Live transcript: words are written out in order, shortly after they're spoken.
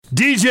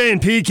DJ and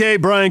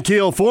PK, Brian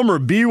Keel, former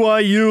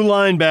BYU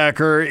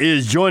linebacker,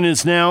 is joining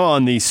us now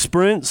on the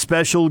Sprint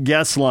Special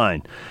Guest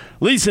Line.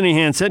 Lease any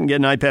handset and get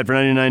an iPad for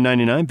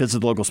 $99.99. Visit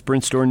the local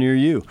Sprint store near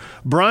you.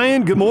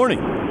 Brian, good morning.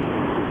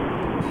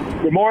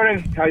 Good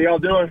morning. How y'all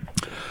doing?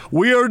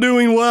 We are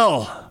doing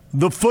well.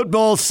 The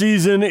football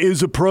season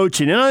is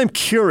approaching, and I'm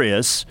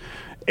curious.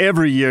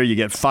 Every year you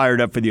get fired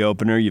up for the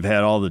opener. You've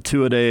had all the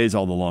two-a-days,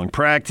 all the long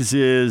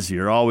practices.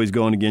 You're always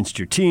going against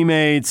your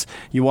teammates.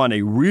 You want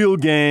a real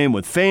game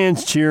with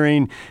fans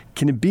cheering.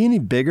 Can it be any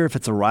bigger if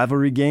it's a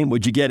rivalry game?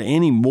 Would you get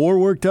any more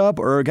worked up,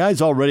 or are guys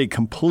already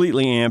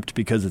completely amped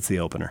because it's the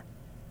opener?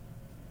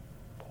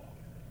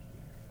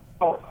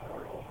 How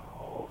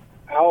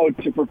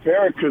to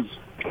prepare, because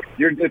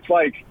it's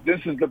like this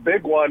is the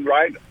big one,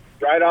 right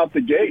out the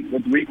gate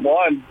with week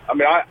one. I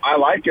mean, I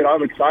like it.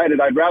 I'm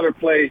excited. I'd rather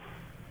play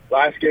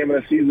last game of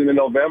the season in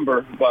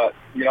November, but,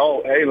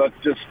 hey, let's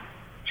just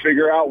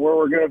figure out where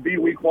we're going to be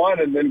week one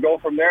and then go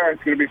from there.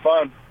 It's going to be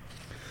fun.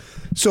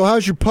 So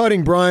how's your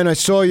putting, Brian? I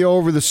saw you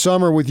over the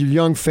summer with your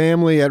young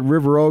family at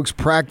River Oaks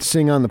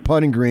practicing on the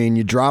putting green.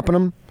 You dropping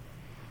them?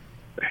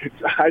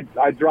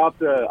 I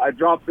dropped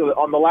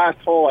on the last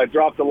hole. I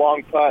dropped a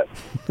long putt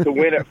to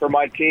win it for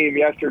my team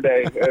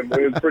yesterday, and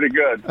it was pretty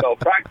good. So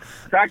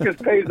practice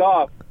pays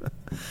off.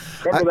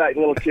 Remember that,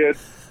 little kid.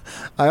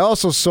 I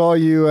also saw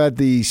you at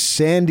the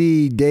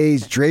Sandy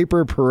Days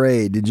Draper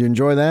Parade. Did you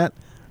enjoy that?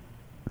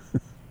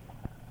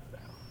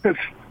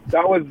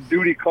 That was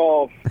duty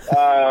call.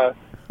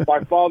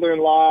 My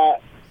father-in-law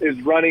is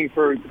running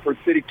for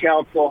city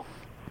council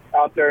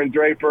out there in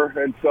Draper,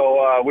 and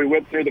so we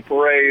went through the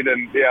parade,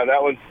 and yeah,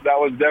 that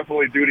was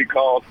definitely duty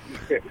call.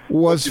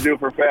 What you do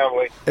for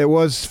family. It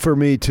was for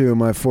me too.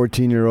 My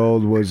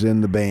 14-year-old was in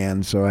the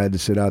band, so I had to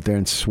sit out there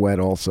and sweat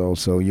also.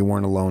 So you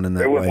weren't alone in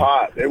that. It was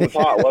hot. It was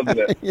hot, wasn't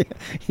it?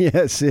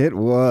 Yes, it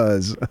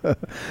was.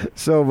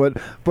 So,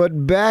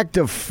 but back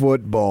to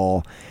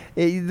football.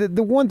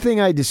 The one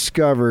thing I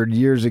discovered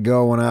years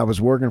ago when I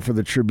was working for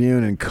the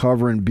Tribune and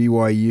covering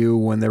BYU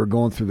when they were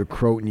going through the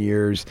Croton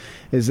years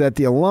is that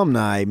the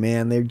alumni,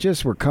 man, they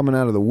just were coming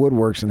out of the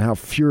woodworks and how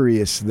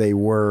furious they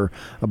were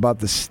about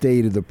the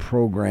state of the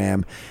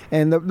program.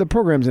 And the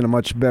program's in a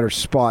much better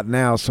spot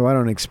now, so I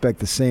don't expect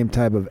the same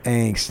type of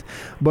angst.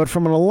 But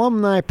from an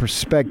alumni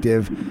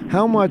perspective,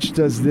 how much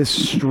does this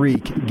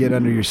streak get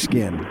under your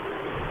skin?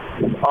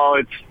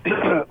 Oh,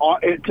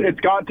 it's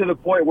gotten to the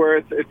point where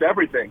it's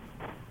everything.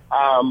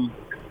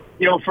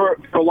 For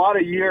a lot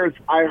of years,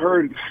 I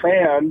heard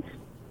fans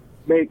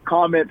make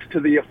comments to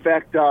the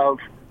effect of,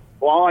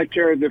 well, all I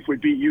care is if we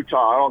beat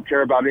Utah. I don't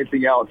care about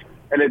anything else.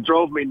 And it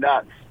drove me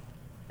nuts.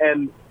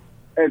 And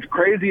as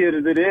crazy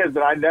as it is,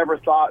 that I never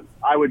thought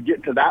I would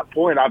get to that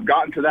point, I've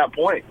gotten to that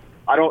point.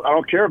 I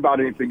don't care about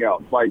anything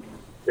else. Like,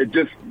 it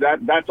just,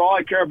 that's all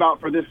I care about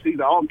for this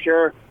season. I don't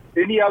care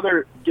any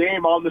other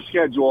game on the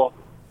schedule.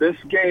 This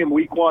game,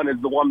 week one, is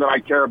the one that I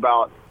care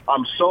about.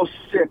 I'm so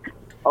sick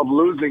of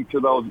losing to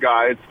those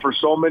guys for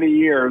so many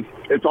years.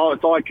 It's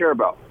all I care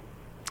about.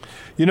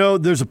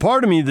 There's a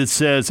part of me that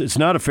says it's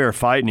not a fair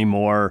fight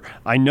anymore.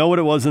 I know what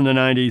it was in the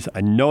 90s.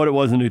 I know what it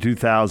was in the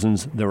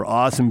 2000s. There were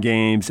awesome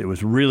games. It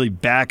was really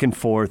back and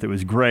forth. It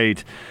was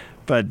great.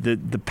 But the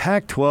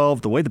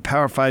Pac-12, the way the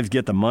Power Fives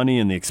get the money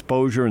and the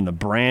exposure and the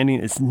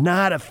branding, it's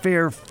not a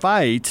fair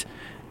fight.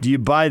 Do you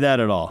buy that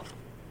at all?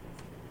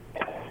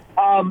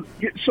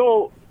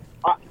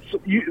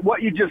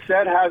 What you just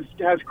said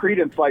has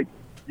credence. Like,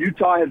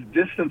 Utah has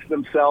distanced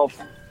themselves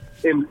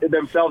in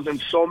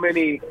so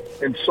many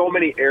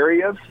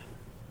areas,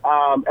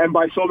 and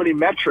by so many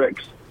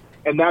metrics,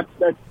 and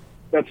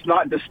that's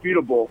not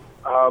disputable.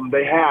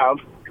 They have,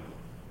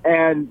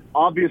 and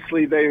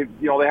obviously they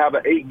have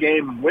an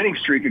 8-game winning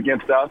streak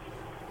against us,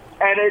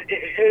 and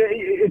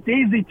it's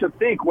easy to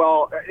think.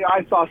 Well,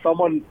 I saw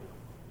someone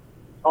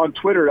on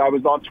Twitter. I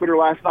was on Twitter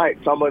last night.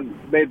 Someone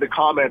made the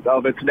comment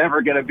of it's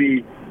never going to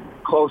be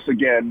close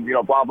again.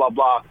 Blah blah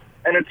blah.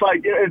 And it's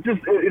like,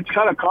 it's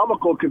kind of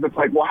comical because it's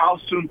like, well, how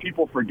soon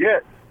people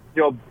forget.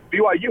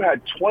 BYU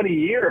had 20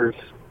 years,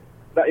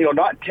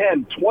 not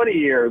 10, 20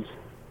 years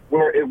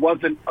where it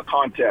wasn't a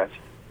contest.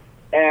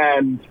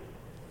 And,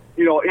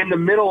 in the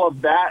middle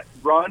of that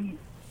run,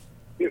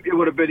 it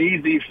would have been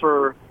easy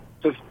to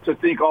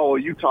think, oh, well,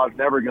 Utah's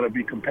never going to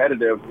be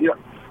competitive.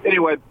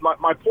 Anyway,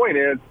 my point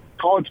is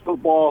college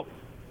football,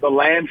 the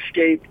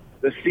landscape,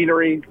 the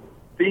scenery,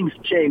 things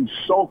change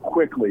so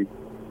quickly.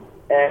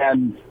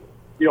 And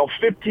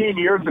 15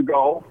 years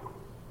ago,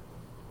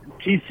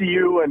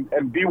 TCU and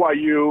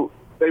BYU,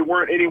 they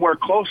weren't anywhere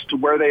close to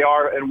where they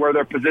are and where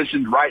they're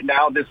positioned right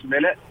now, this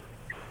minute.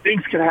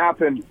 Things can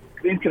happen.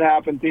 Things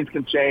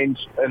can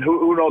change, and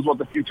who knows what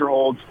the future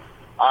holds.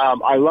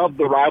 I love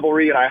the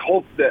rivalry, and I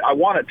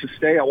want it to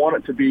stay. I want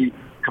it to be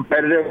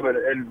competitive,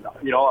 and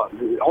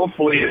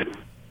hopefully.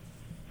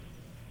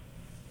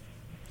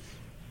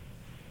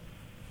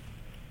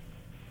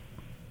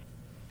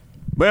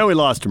 Well, we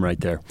lost him right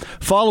there.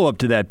 Follow-up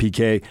to that,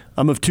 PK.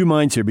 I'm of two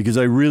minds here because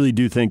I really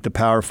do think the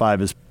Power Five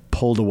has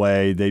pulled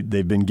away.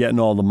 They've been getting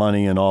all the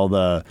money and all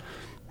the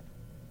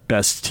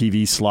best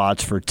TV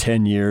slots for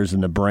 10 years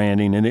and the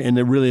branding, and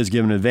it really has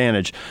given an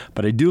advantage.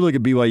 But I do look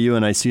at BYU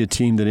and I see a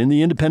team that in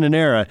the independent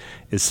era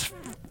is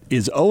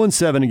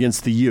 0-7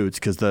 against the Utes,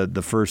 because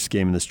the first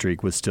game in the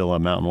streak was still a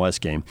Mountain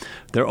West game.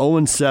 They're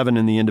 0-7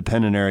 in the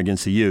independent era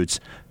against the Utes,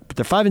 but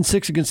they're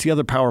 5-6 against the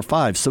other Power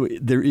Fives. So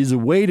there is a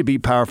way to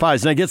beat Power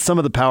Fives. And I get some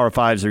of the Power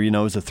Fives are, it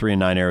was a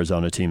 3-9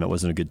 Arizona team. That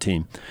wasn't a good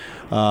team.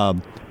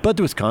 But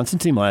the Wisconsin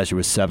team last year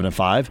was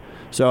 7-5.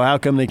 So how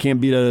come they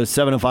can't beat a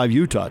 7-5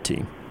 Utah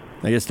team?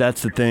 I guess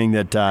that's the thing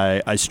that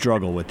I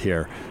struggle with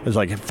here. It's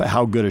like,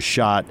 how good a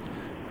shot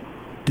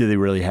do they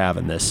really have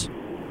in this?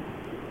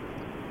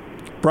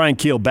 Brian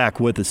Keel back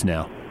with us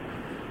now.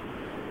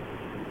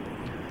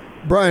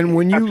 Brian,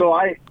 when you go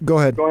ahead.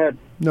 Go ahead.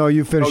 No,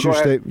 you finish your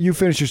statement. You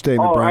finish your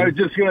statement, Brian. I was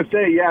just going to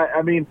say,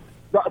 I mean,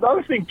 the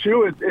other thing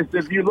too is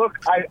if you look,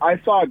 I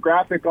saw a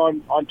graphic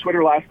on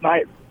Twitter last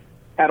night,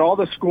 had all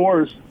the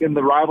scores in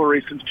the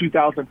rivalry since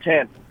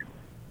 2010.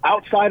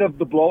 Outside of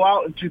the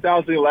blowout in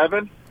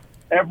 2011,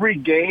 every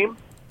game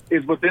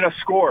is within a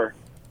score,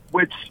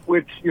 which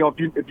if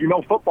you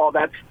know football,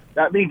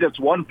 that means it's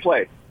one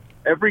play.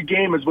 Every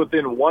game is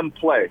within one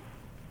play.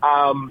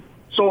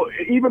 So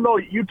even though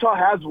Utah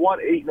has won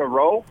 8 in a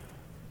row,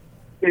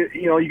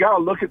 you got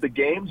to look at the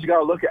games. You got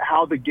to look at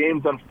how the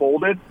games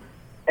unfolded.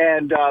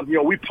 And,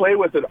 we play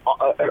with an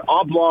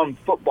oblong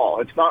football.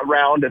 It's not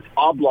round. It's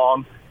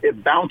oblong.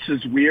 It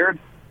bounces weird.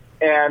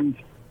 And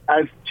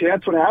as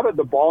chance would have it,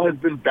 the ball has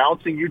been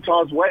bouncing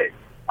Utah's way.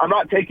 I'm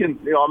not taking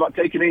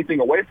anything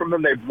away from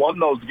them. They've won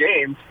those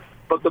games,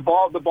 but the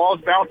ball's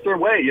bounced their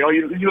way.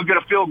 You'll get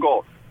a field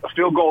goal. A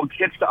field goal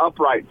hits the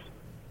uprights.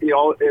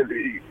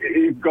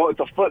 It's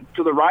a foot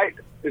to the right,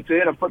 it's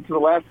in. A foot to the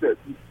left, it's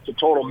a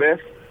total miss.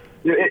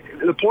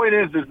 The point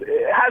is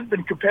it has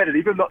been competitive,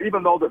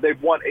 even though that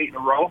they've won 8 in a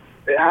row.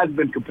 It has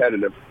been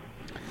competitive.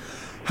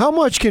 How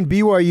much can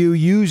BYU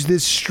use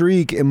this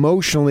streak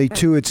emotionally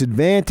to its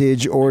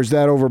advantage, or is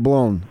that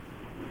overblown?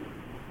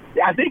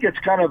 Yeah, I think it's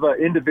kind of an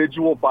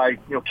individual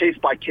case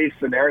by case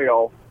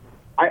scenario.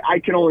 I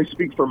can only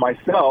speak for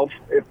myself.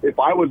 If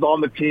I was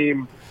on the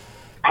team,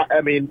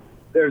 I mean,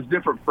 there's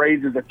different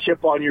phrases, a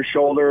chip on your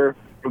shoulder,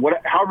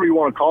 however you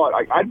want to call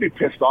it. I'd be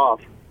pissed off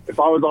if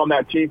I was on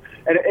that team.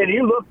 And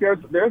you look,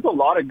 there's a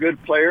lot of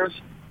good players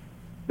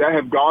that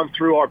have gone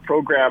through our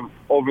program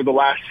over the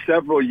last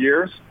several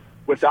years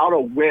without a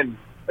win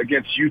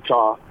against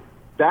Utah.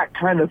 That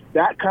kind of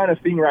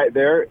thing right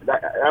there,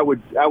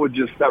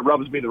 that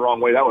rubs me the wrong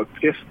way. That would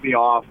piss me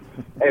off.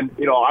 And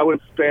I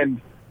would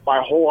spend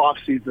my whole off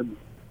season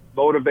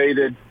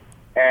motivated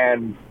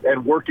and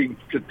working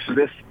to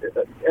this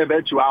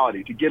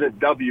eventuality, to get a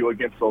W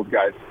against those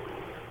guys.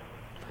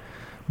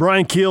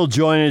 Brian Keel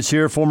joining us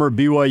here, former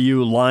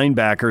BYU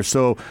linebacker.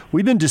 So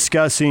we've been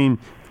discussing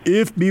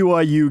if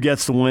BYU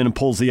gets the win and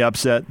pulls the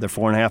upset, they're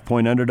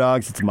 4.5-point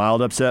underdogs. It's a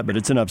mild upset, but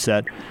it's an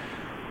upset.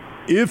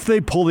 If they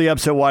pull the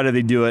upset, why do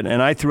they do it?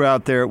 And I threw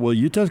out there, well,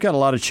 Utah's got a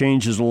lot of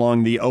changes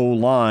along the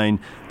O-line.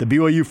 The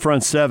BYU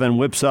front seven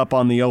whips up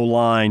on the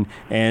O-line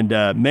and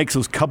makes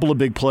those couple of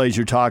big plays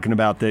you're talking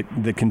about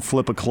that can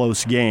flip a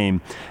close game.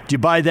 Do you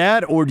buy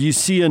that, or do you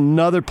see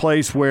another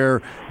place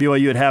where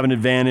BYU would have an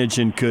advantage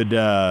and could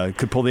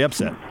pull the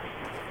upset?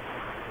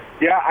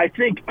 Yeah, I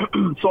think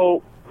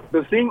so.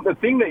 The thing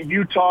that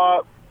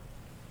Utah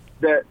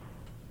that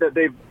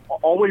they've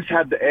always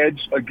had the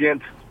edge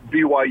against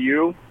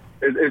BYU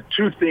is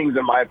two things,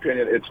 in my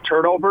opinion. It's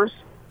turnovers.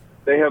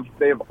 They have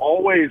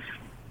always,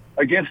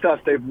 against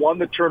us, they've won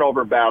the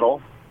turnover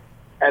battle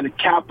and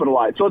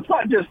capitalized. So it's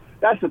not just,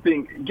 that's the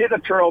thing, getting a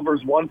turnover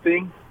is one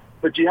thing,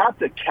 but you have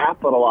to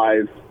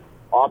capitalize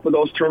off of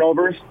those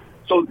turnovers.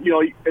 So,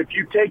 if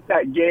you take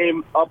that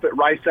game up at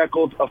Rice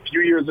Eccles a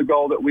few years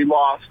ago that we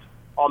lost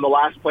on the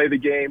last play of the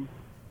game,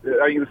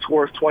 I think the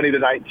score is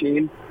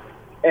 20-19.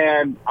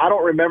 And I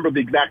don't remember the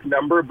exact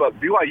number, but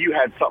BYU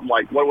had something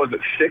like,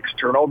 6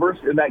 turnovers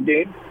in that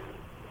game?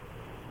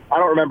 I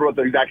don't remember what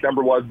the exact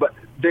number was, but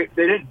they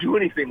didn't do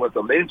anything with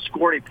them. They didn't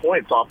score any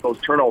points off those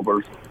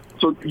turnovers.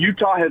 So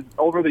Utah has,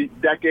 over the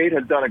decade,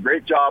 has done a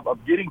great job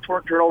of getting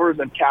turnovers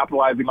and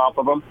capitalizing off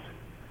of them.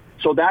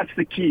 So that's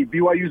the key.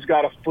 BYU's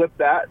got to flip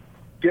that,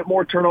 get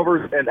more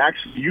turnovers and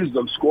actually use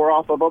them, score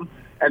off of them.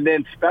 And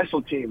then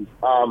special teams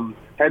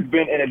has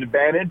been an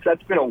advantage.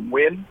 That's been a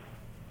win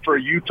for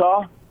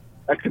Utah.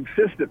 A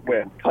consistent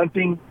win,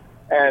 punting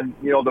and,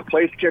 the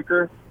place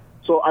kicker.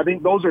 So I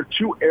think those are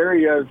two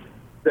areas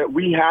that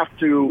we have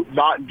to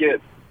not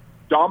get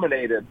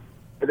dominated.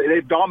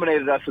 They've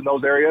dominated us in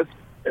those areas.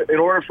 In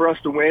order for us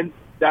to win,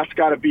 that's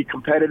got to be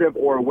competitive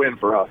or a win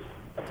for us.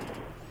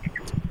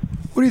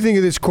 What do you think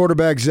of this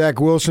quarterback, Zach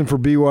Wilson, for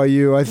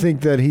BYU? I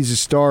think that he's a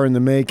star in the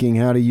making.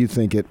 How do you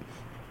think it?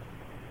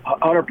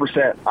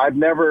 100%. I've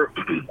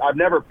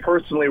never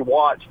personally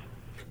watched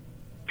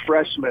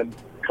freshmen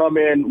come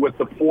in with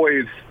the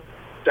poise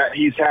that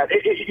he's had,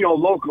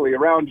 locally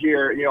around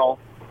here.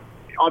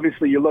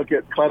 Obviously you look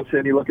at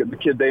Clemson, you look at the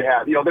kid they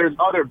have. There's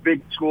other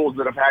big schools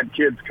that have had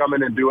kids come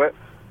in and do it,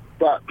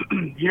 but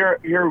here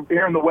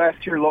in the West,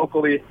 here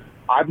locally,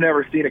 I've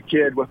never seen a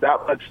kid with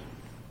that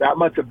that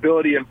much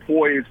ability and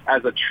poise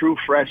as a true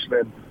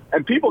freshman.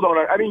 And people don't.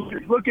 I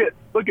mean, look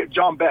at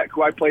John Beck,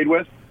 who I played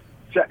with,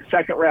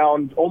 second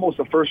round, almost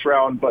the first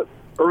round, but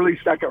early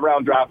second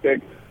round draft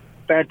pick.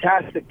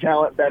 Fantastic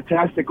talent,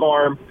 fantastic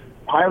arm,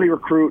 highly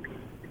recruit,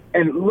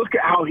 and look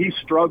at how he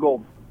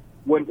struggled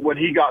when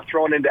he got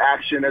thrown into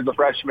action as a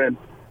freshman.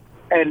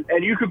 And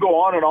you could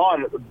go on and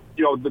on.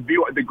 You know, the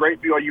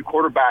great BYU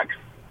quarterbacks.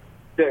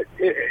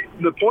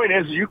 The point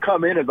is, you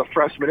come in as a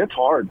freshman, it's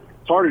hard.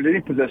 It's hard at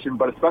any position,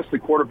 but especially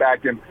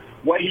quarterback. And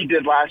what he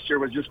did last year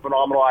was just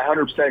phenomenal. I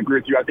 100% agree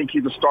with you. I think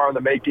he's a star in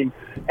the making.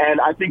 And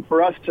I think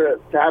for us to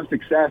have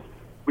success,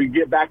 we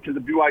get back to the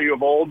BYU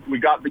of old. We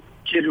got the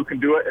kid who can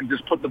do it and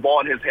just put the ball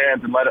in his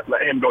hands and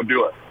let him go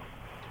do it.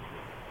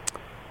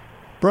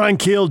 Brian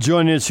Keel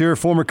joining us here,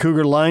 former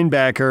Cougar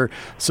linebacker.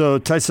 So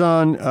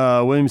Tyson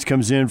Williams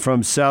comes in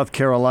from South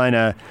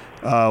Carolina.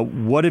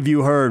 What have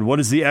you heard? What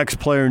does the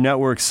X-Player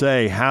Network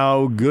say?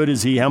 How good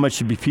is he? How much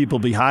should people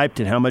be hyped,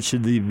 and how much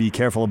should they be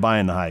careful of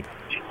buying the hype?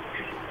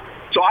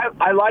 So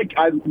I like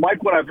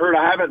what I've heard.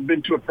 I haven't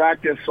been to a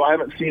practice, so I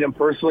haven't seen him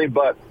personally,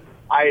 but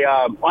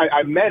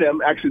I met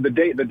him actually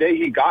the day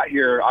he got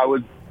here. I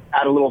was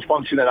at a little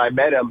function and I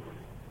met him.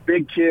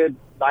 Big kid,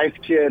 nice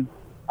kid,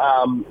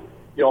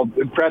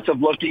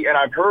 impressive looking, and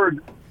I've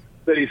heard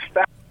that he's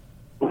fat,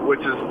 which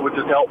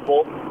is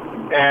helpful.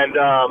 And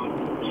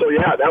so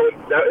yeah, that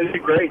would be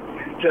great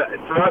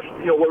for us.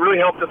 What really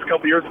helped us a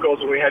couple years ago is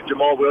when we had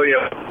Jamal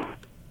Williams.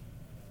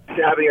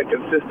 Having a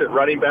consistent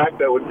running back,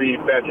 that would be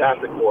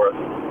fantastic for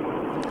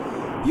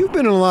us. You've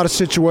been in a lot of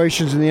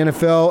situations in the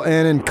NFL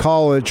and in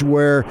college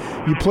where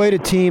you played a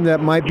team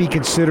that might be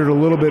considered a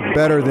little bit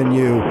better than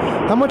you.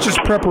 How much does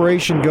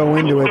preparation go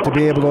into it to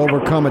be able to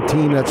overcome a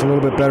team that's a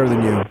little bit better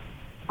than you?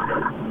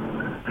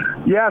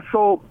 Yeah,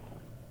 so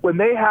when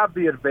they have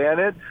the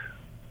advantage,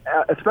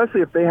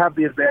 especially if they have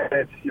the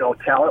advantage,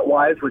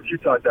 talent-wise, which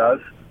Utah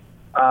does,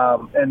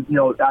 and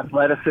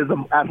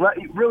athleticism,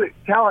 really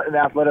talent and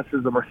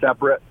athleticism are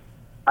separate.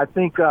 I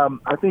think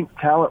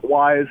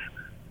talent-wise,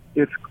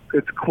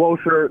 it's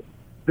closer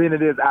than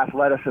it is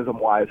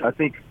athleticism-wise. I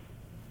think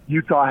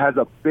Utah has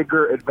a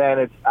bigger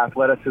advantage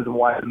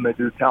athleticism-wise than they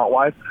do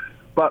talent-wise.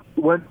 But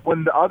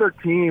when the other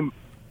team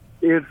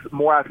is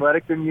more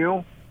athletic than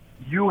you,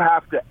 you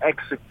have to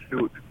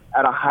execute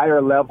at a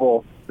higher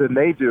level than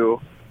they do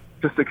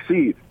to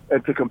succeed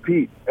and to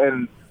compete.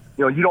 And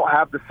you don't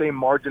have the same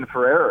margin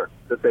for error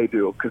that they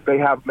do because they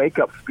have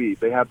makeup speed,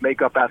 they have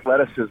makeup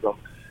athleticism.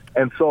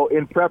 And so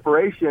in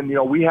preparation,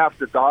 we have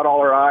to dot all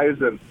our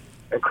I's and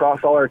cross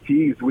all our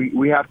T's.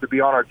 We have to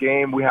be on our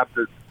game. We have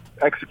to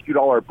execute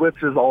all our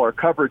blitzes, all our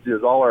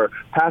coverages, all our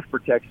pass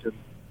protection.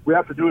 We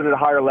have to do it at a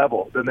higher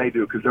level than they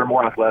do because they're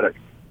more athletic.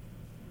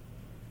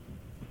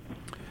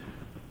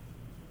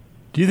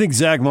 Do you think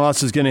Zach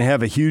Moss is going to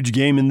have a huge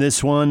game in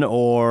this one,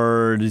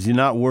 or does he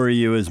not worry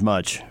you as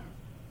much?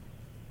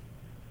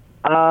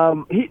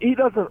 He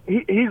doesn't.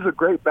 He's a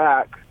great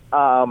back.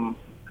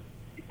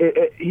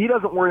 He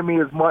doesn't worry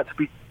me as much.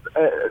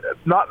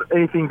 Not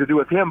anything to do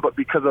with him, but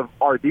because of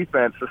our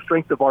defense. The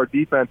strength of our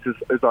defense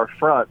is our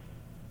front,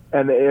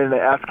 and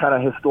that's kind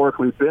of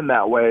historically been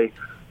that way.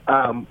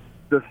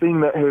 The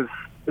thing that has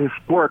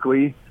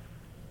historically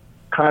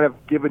kind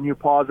of given you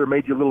pause or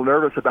made you a little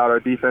nervous about our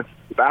defense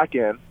is the back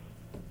end.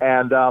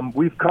 And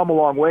we've come a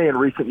long way in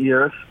recent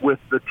years with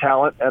the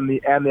talent and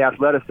the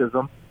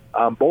athleticism.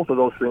 Both of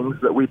those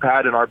things that we've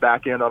had in our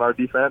back end on our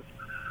defense.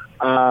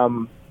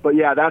 But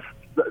yeah,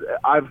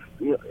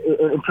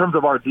 in terms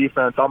of our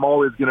defense, I'm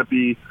always going to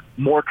be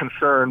more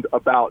concerned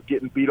about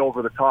getting beat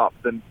over the top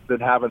than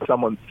having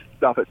someone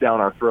stuff it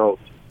down our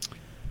throats.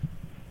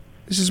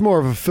 This is more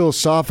of a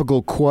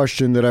philosophical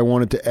question that I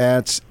wanted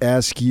to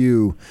ask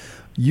you.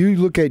 You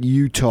look at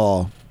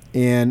Utah,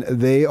 and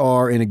they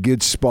are in a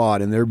good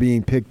spot, and they're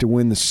being picked to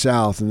win the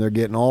South, and they're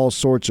getting all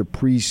sorts of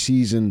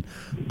preseason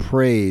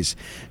praise.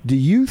 Do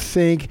you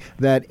think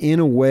that,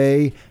 in a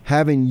way,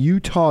 having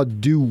Utah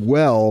do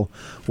well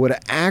would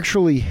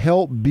actually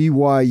help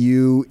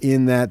BYU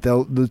in that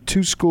the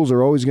two schools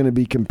are always going to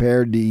be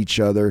compared to each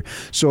other?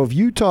 So if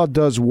Utah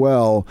does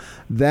well,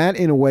 that,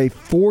 in a way,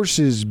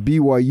 forces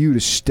BYU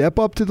to step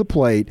up to the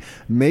plate,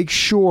 make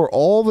sure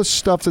all the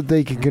stuff that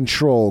they can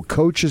control,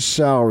 coaches'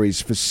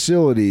 salaries,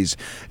 facilities,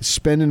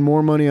 spending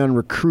more money on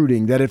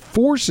recruiting, that it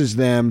forces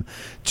them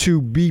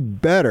to be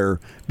better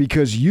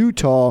because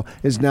Utah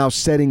is now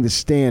setting the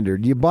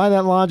standard. Do you buy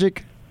that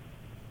logic?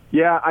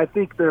 Yeah, I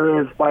think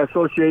there is by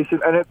association.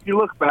 And if you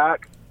look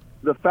back,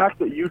 the fact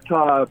that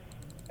Utah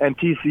and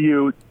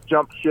TCU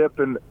jumped ship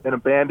and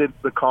abandoned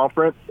the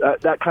conference,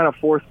 that kind of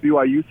forced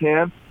BYU's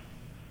hand.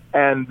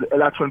 And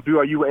that's when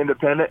BYU went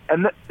independent.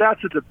 And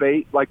that's a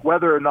debate, like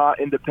whether or not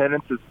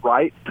independence is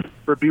right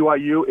for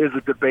BYU is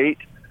a debate.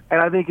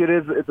 And I think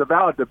it's a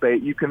valid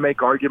debate. You can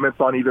make arguments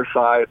on either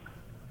side.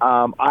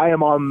 I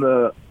am on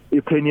the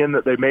opinion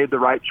that they made the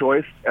right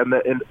choice, and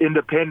that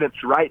independence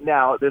right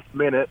now at this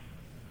minute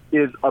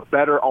is a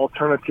better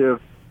alternative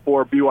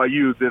for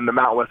BYU than the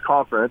Mountain West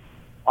Conference.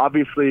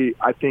 Obviously,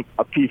 I think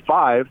a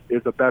P5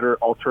 is a better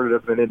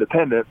alternative than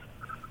independence.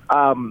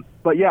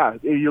 But yeah,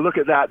 you look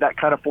at that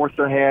kind of forced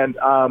their hand.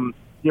 They're a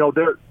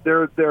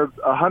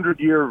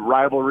 100-year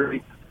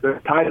rivalry. They're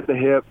tied at the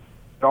hip.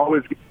 They're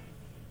always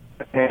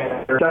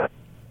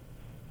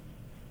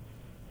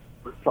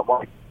something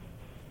like.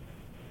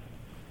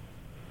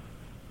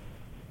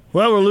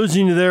 Well, we're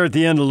losing you there at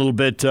the end a little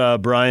bit,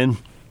 Brian.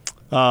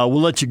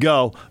 We'll let you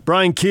go.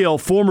 Brian Keel,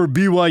 former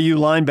BYU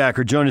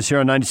linebacker, join us here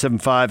on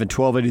 97.5 and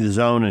 1280 The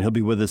Zone, and he'll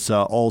be with us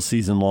all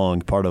season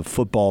long, part of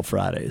Football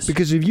Fridays.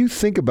 Because if you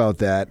think about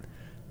that,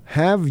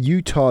 have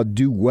Utah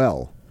do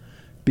well,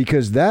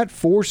 because that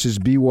forces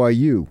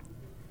BYU.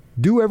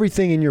 Do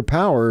everything in your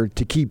power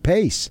to keep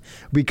pace,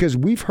 because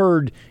we've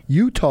heard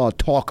Utah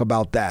talk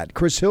about that.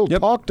 Chris Hill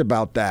talked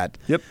about that.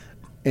 Yep.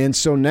 And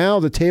so now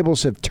the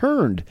tables have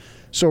turned.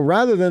 So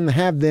rather than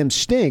have them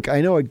stink,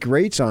 I know it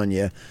grates on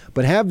you,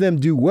 but have them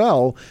do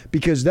well,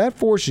 because that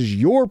forces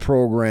your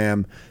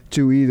program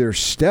to either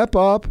step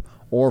up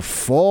or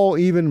fall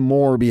even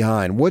more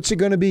behind. What's it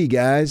going to be,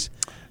 guys?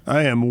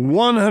 I am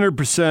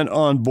 100%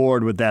 on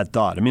board with that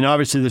thought. I mean,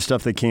 obviously there's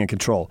stuff they can't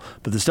control,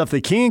 but the stuff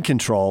they can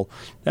control,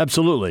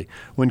 absolutely.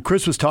 When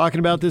Chris was talking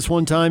about this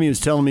one time, he was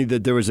telling me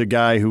that there was a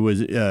guy who was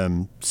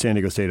San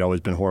Diego State had always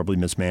been horribly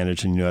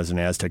mismanaged, and as an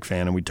Aztec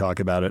fan, and we'd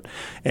talk about it.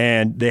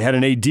 And they had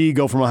an AD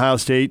go from Ohio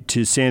State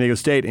to San Diego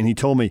State, and he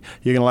told me,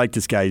 "You're going to like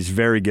this guy. He's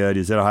very good.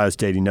 He's at Ohio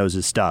State. He knows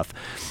his stuff."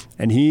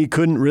 And he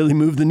couldn't really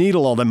move the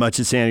needle all that much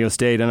at San Diego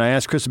State. And I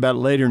asked Chris about it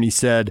later, and he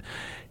said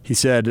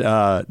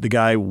the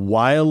guy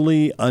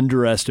wildly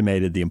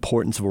underestimated the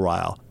importance of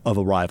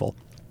a rival.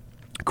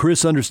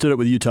 Chris understood it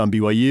with Utah and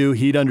BYU.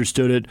 He'd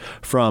understood it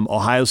from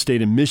Ohio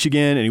State and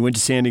Michigan, and he went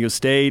to San Diego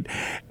State,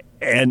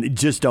 and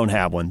just don't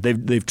have one.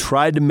 They've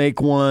tried to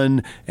make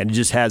one, and it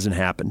just hasn't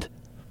happened.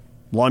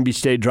 Long Beach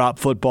State dropped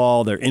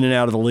football. They're in and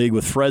out of the league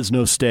with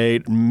Fresno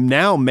State.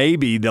 Now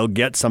maybe they'll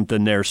get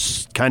something there,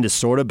 kind of,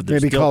 sort of. But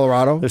maybe still,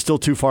 Colorado? They're still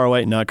too far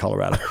away. Not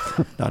Colorado.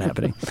 Not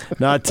happening.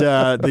 Not.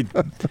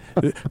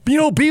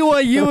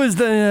 BYU is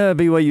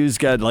BYU's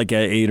got like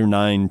 8 or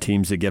 9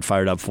 teams that get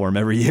fired up for them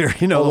every year.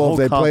 Well, if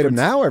they played them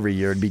now every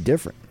year, it'd be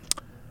different.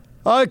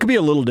 It could be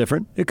a little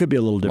different.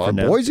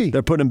 Now. Boise.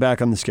 They're putting them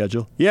back on the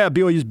schedule. Yeah,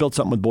 BYU's built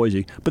something with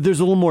Boise. But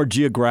there's a little more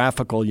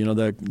geographical.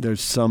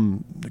 There's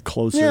some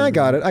closer. Yeah, I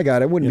got it.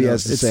 It wouldn't be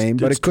as the same,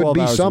 but it could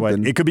be something.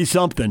 Away. It could be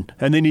something,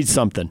 and they need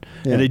something.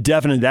 Yeah. And they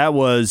definitely, that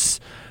was,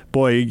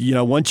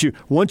 once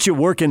you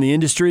work in the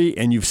industry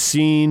and you've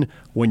seen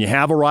when you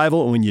have a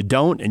rival and when you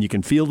don't, and you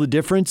can feel the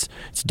difference,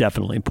 it's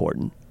definitely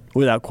important,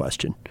 without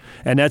question.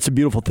 And that's the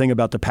beautiful thing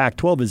about the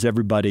Pac-12 is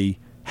everybody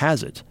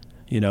has it.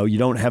 You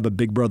don't have a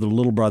big brother,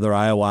 little brother,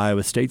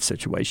 Iowa State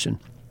situation.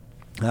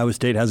 Iowa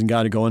State hasn't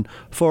got it going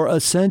for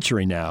a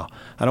century now.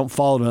 I don't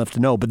follow it enough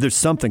to know, but there's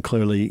something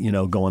clearly,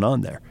 going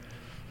on there.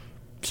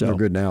 So they're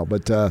good now,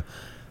 but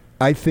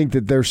I think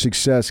that their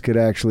success could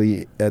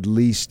actually, at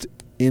least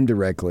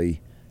indirectly,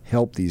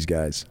 help these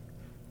guys.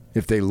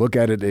 If they look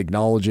at it,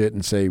 acknowledge it,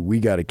 and say, we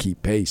got to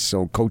keep pace.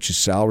 So coaches'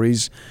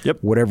 salaries,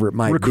 whatever it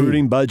might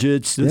recruiting be.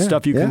 budgets, the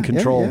stuff you can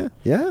control.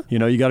 Yeah.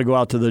 You got to go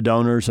out to the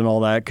donors and all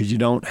that because you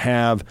don't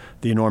have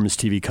the enormous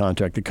TV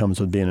contract that comes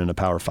with being in a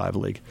Power 5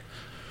 league.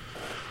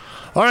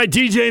 All right,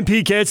 DJ and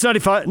PK, it's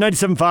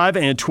 97.5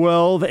 and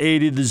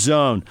 1280 The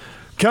Zone.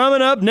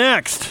 Coming up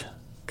next,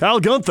 Kyle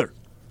Gunther,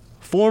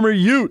 former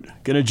Ute,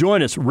 going to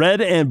join us,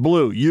 Red and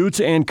Blue, Utes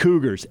and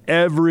Cougars,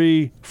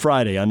 every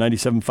Friday on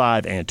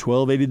 97.5 and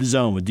 1280 The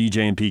Zone with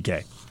DJ and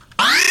PK.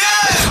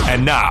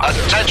 And now,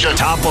 attention,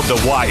 top of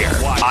the wire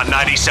on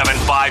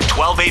 97.5,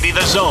 1280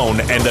 The Zone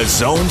and the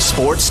Zone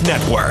Sports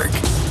Network.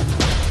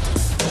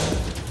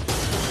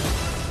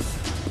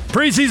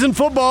 Preseason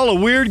football, a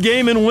weird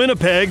game in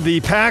Winnipeg. The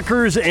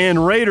Packers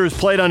and Raiders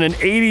played on an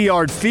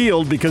 80-yard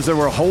field because there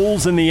were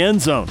holes in the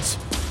end zones.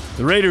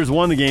 The Raiders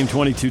won the game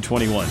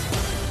 22-21.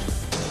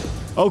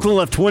 Oakland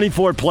left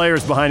 24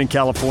 players behind in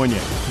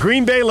California.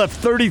 Green Bay left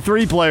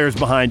 33 players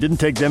behind. Didn't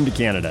take them to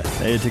Canada.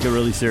 They took it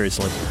really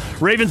seriously.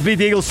 Ravens beat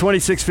the Eagles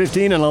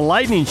 26-15 in a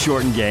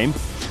lightning-shortened game.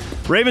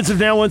 Ravens have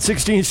now won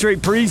 16 straight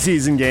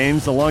preseason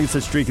games, the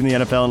longest streak in the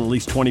NFL in at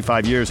least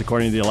 25 years,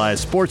 according to the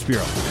Elias Sports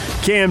Bureau.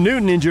 Cam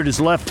Newton injured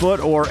his left foot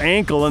or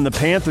ankle in the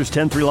Panthers'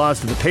 10-3 loss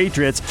to the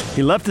Patriots.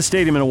 He left the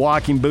stadium in a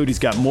walking boot. He's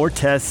got more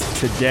tests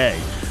today.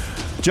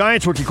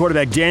 Giants rookie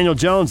quarterback Daniel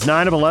Jones,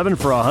 9 of 11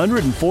 for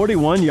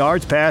 141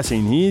 yards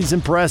passing. He's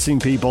impressing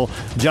people.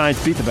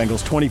 Giants beat the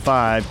Bengals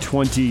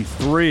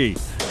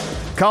 25-23.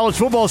 College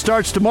football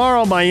starts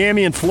tomorrow.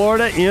 Miami and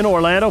Florida in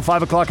Orlando,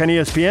 5 o'clock on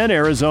ESPN.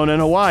 Arizona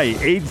and Hawaii,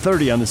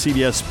 8:30 on the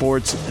CBS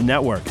Sports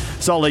Network.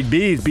 Salt Lake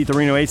Bees beat the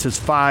Reno Aces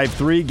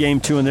 5-3.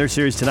 Game 2 in their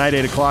series tonight,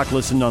 8 o'clock.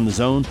 Listen on the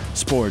Zone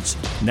Sports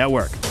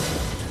Network.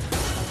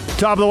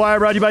 Top of the wire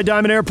brought to you by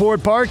Diamond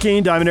Airport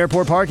Parking. Diamond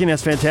Airport Parking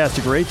has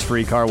fantastic rates,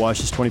 free car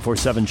washes,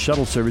 24/7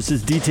 shuttle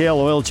services, detail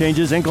oil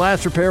changes, and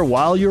glass repair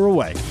while you're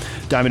away.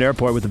 Diamond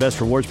Airport with the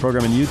best rewards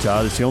program in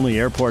Utah. It's the only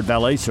airport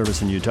valet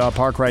service in Utah.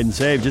 Park, ride, and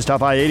save just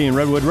off I-80 and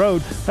Redwood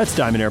Road. That's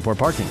Diamond Airport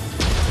Parking.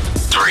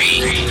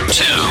 3,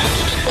 2,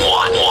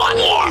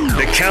 1.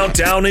 The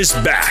countdown is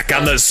back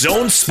on the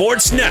Zone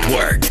Sports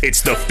Network.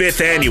 It's the 5th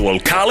annual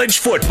College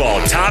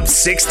Football Top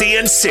 60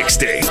 and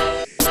 60.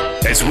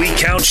 As we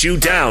count you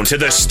down to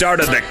the start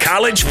of the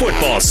college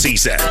football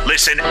season.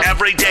 Listen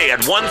every day at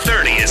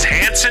 1:30 as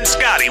Hans and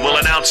Scotty will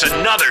announce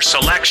another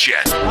selection.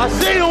 I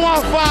see you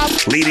on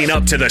 5. Leading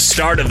up to the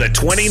start of the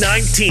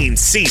 2019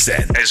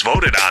 season, as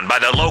voted on by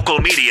the local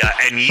media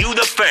and you,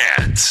 the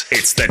fans.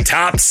 It's the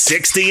Top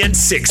 60 and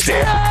 60.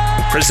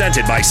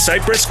 Presented by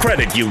Cypress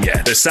Credit Union,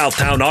 the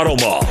Southtown Auto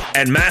Mall,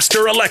 and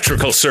Master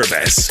Electrical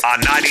Service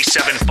on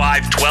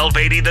 97.5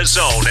 1280 The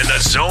Zone and the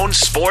Zone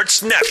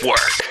Sports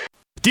Network.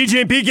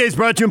 DJ and PK is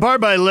brought to you in part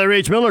by Larry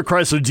H. Miller,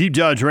 Chrysler Jeep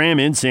Dodge Ram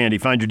in Sandy.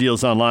 Find your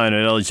deals online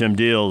at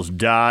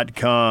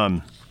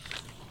lhmdeals.com.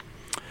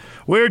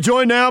 We're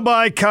joined now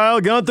by Kyle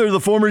Gunther,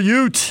 the former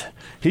Ute.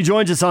 He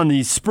joins us on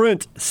the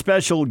Sprint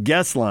special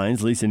guest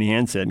lines. Lease any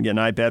handset and get an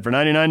iPad for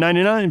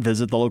 $99.99.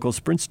 Visit the local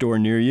Sprint store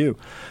near you.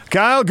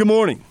 Kyle, good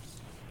morning.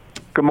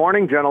 Good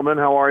morning, gentlemen.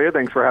 How are you?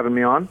 Thanks for having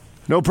me on.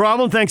 No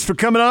problem. Thanks for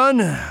coming on.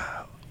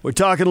 We're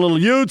talking a little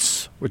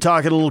Utes. We're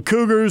talking a little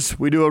Cougars.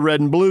 We do a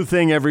red and blue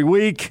thing every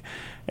week.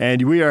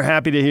 And we are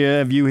happy to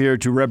have you here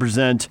to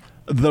represent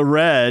the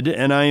Red.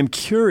 And I am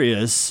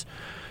curious,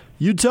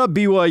 Utah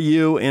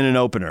BYU in an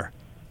opener.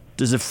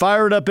 Does it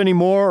fire it up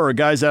anymore, or are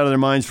guys out of their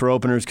minds for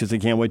openers because they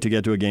can't wait to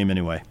get to a game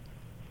anyway?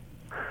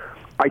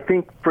 I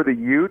think for the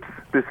Utes,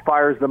 this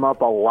fires them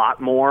up a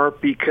lot more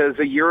because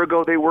a year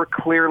ago they were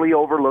clearly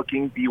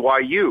overlooking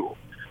BYU.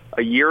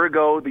 A year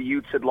ago, the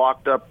Utes had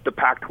locked up the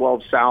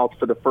Pac-12 South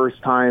for the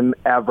first time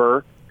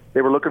ever.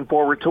 They were looking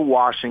forward to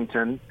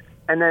Washington.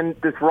 And then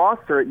this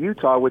roster at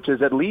Utah, which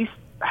is at least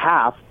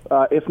half,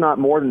 if not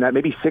more than that,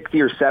 maybe 60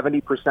 or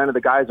 70% of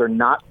the guys are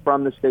not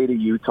from the state of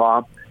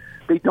Utah.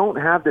 They don't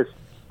have this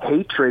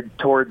hatred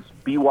towards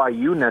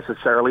BYU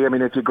necessarily. I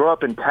mean, if you grow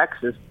up in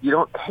Texas, you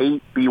don't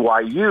hate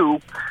BYU.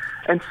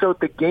 And so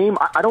the game,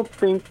 I don't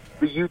think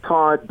the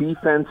Utah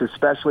defense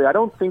especially, I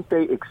don't think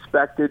they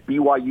expected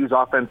BYU's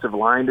offensive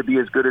line to be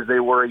as good as they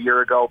were a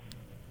year ago.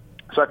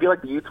 So I feel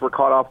like the Utes were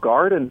caught off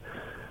guard, and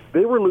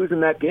they were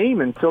losing that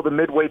game until the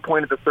midway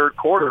point of the third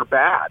quarter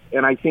bad.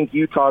 And I think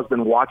Utah's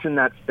been watching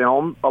that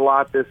film a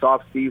lot this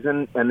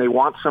offseason, and they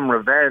want some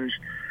revenge.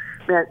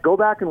 Man, go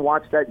back and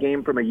watch that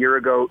game from a year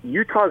ago.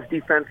 Utah's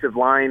defensive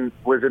line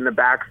was in the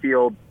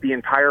backfield the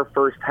entire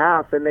first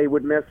half, and they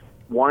would miss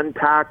one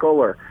tackle,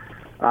 or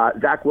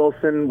Zach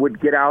Wilson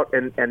would get out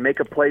and make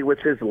a play with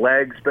his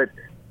legs. But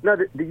no,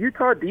 the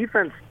Utah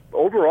defense,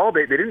 overall,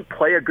 they didn't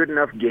play a good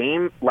enough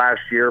game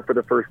last year for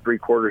the first three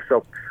quarters.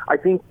 So I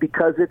think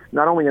because it's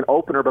not only an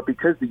opener, but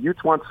because the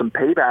Utes want some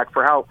payback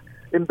for how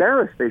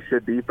embarrassed they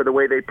should be for the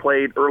way they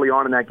played early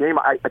on in that game,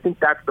 I think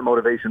that's the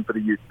motivation for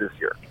the Utes this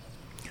year.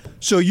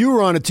 So you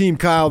were on a team,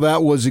 Kyle,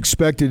 that was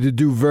expected to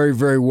do very,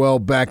 very well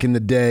back in the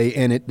day,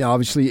 and it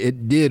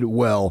did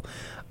well.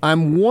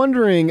 I'm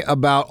wondering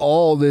about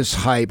all this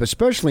hype,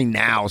 especially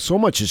now. So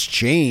much has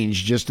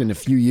changed just in a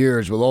few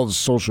years with all the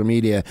social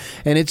media,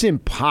 and it's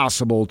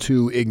impossible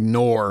to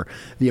ignore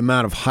the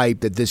amount of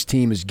hype that this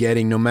team is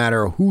getting, no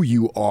matter who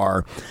you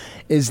are.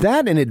 Is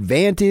that an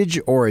advantage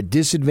or a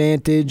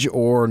disadvantage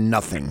or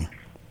nothing?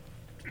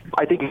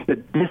 I think it's a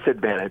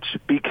disadvantage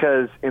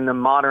because in the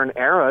modern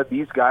era,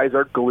 these guys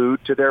are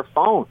glued to their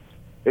phones.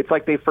 It's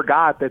like they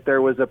forgot that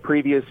there was a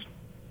previous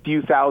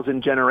few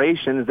thousand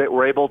generations that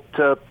were able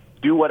to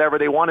do whatever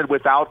they wanted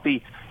without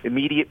the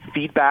immediate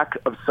feedback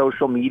of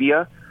social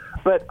media.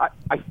 But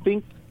I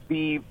think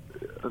the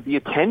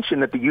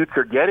attention that the Utes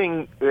are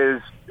getting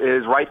is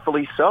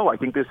rightfully so. I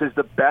think this is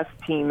the best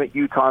team that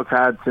Utah's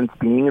had since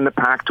being in the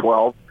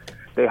Pac-12.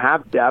 They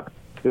have depth.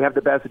 They have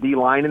the best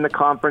D-line in the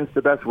conference,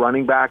 the best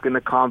running back in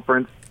the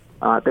conference.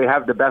 They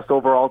have the best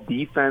overall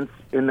defense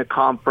in the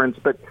conference.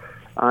 But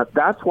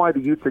that's why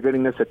the Utes are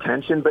getting this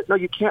attention. But, no,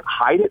 you can't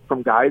hide it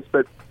from guys.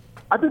 But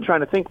I've been trying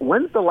to think,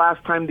 when's the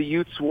last time the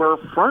Utes were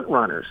front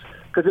runners?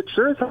 Because it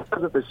sure as hell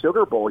wasn't the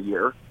Sugar Bowl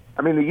year.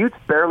 I mean, the Utes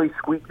barely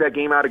squeaked that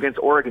game out against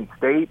Oregon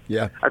State.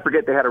 Yeah. I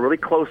forget, they had a really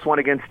close one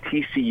against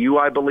TCU,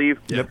 I believe.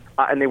 Yep.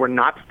 And they were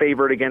not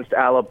favored against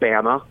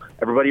Alabama.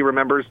 Everybody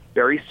remembers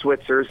Barry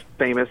Switzer's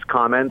famous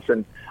comments,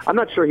 and I'm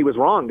not sure he was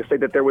wrong to say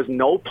that there was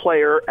no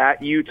player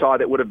at Utah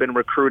that would have been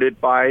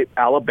recruited by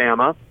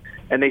Alabama,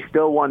 and they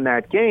still won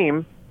that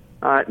game.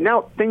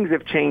 Now, things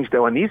have changed,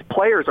 though, and these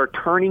players are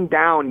turning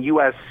down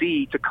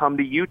USC to come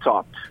to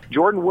Utah.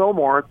 Jordan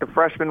Wilmore, the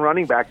freshman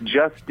running back,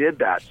 just did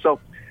that. So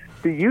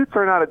the Utes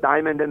are not a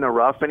diamond in the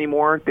rough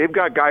anymore. They've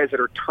got guys that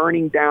are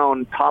turning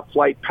down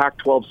top-flight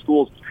Pac-12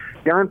 schools.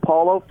 Darren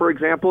Paulo, for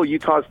example,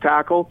 Utah's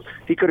tackle,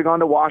 he could have gone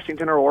to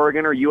Washington or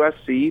Oregon or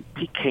USC.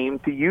 He came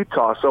to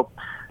Utah. So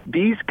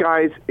these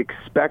guys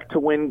expect to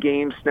win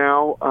games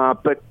now.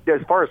 But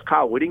as far as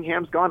Kyle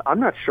Whittingham's gone, I'm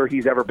not sure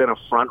he's ever been a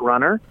front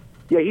runner.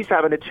 Yeah, he's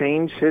having to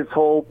change his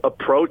whole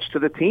approach to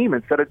the team.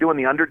 Instead of doing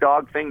the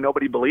underdog thing,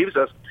 nobody believes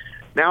us.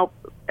 Now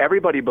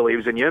everybody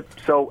believes in you.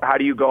 So how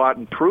do you go out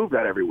and prove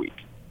that every week?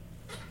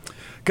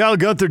 Kyle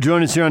Gunther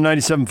joined us here on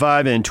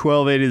 97.5 and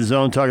 1280 The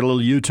Zone, talking a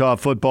little Utah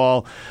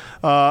football.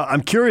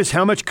 I'm curious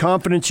how much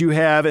confidence you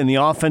have in the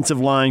offensive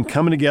line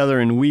coming together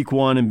in week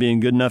one and being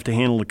good enough to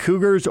handle the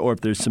Cougars, or if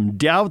there's some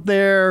doubt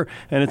there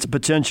and it's a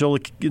potential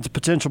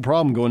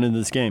problem going into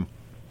this game.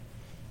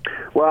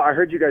 Well, I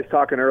heard you guys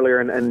talking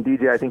earlier, and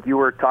DJ, I think you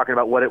were talking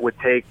about what it would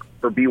take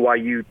for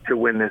BYU to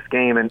win this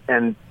game,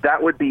 and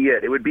that would be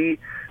it. It would be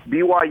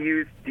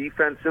BYU's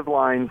defensive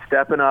line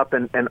stepping up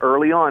and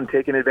early on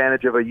taking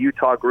advantage of a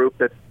Utah group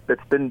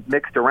that's been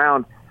mixed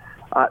around.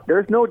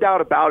 There's no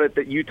doubt about it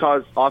that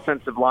Utah's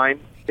offensive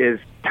line is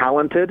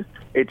talented.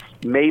 It's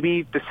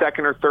maybe the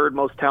second or third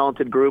most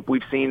talented group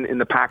we've seen in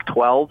the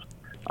Pac-12.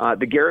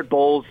 The Garrett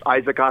Bowles,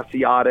 Isaac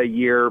Asiata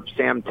year,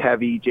 Sam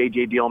Tevi,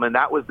 J.J. Dielman,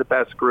 that was the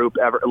best group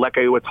ever.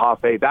 Leke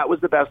Uatafe, that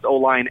was the best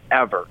O-line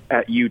ever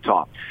at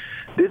Utah.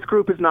 This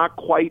group is not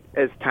quite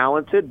as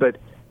talented, but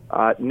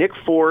Nick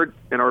Ford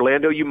and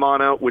Orlando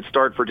Umana would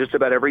start for just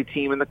about every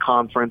team in the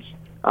conference,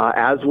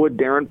 as would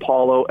Darren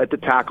Paulo at the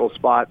tackle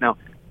spot. Now,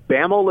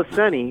 Bam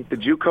Olaseni, the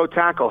JUCO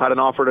tackle, had an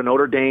offer to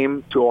Notre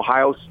Dame, to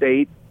Ohio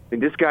State. And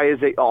this guy is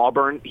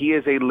Auburn. He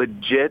is a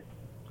legit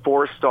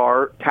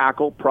 4-star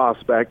tackle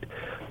prospect,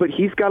 but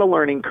he's got a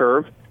learning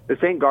curve. This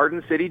ain't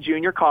Garden City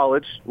Junior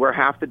College, where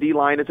half the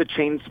D-line is a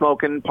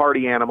chain-smoking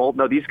party animal.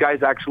 No, these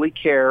guys actually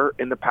care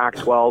in the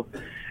Pac-12.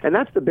 And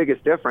that's the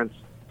biggest difference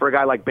for a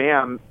guy like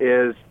Bam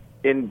is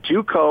in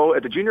JUCO,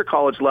 at the junior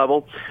college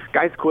level,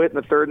 guys quit in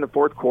the third and the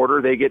fourth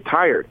quarter. They get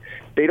tired.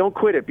 They don't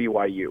quit at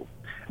BYU.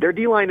 Their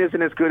D-line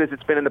isn't as good as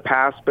it's been in the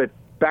past, but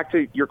back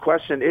to your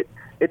question,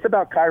 it's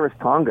about Kairos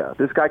Tonga.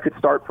 This guy could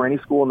start for any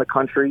school in the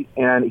country,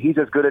 and he's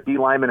as good a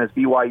D-lineman as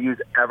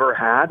BYU's ever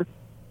had.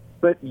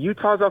 But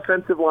Utah's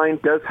offensive line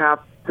does have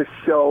to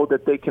show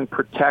that they can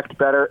protect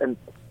better, and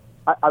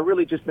I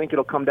really just think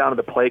it'll come down to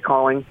the play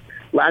calling.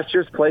 Last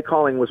year's play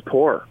calling was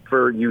poor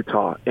for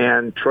Utah,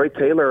 and Troy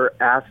Taylor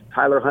asked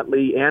Tyler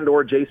Huntley and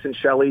or Jason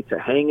Shelley to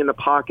hang in the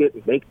pocket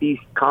and make these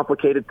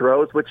complicated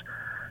throws, which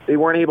they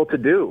weren't able to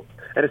do.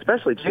 And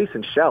especially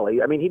Jason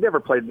Shelley. I mean, he never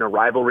played in a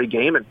rivalry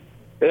game, and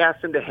they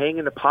asked him to hang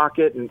in the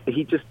pocket, and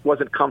he just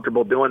wasn't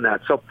comfortable doing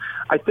that. So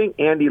I think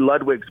Andy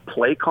Ludwig's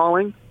play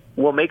calling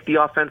will make the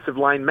offensive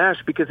line mesh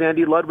because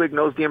Andy Ludwig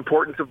knows the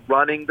importance of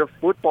running the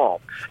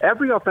football.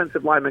 Every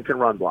offensive lineman can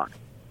run block.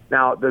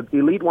 Now, the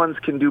elite ones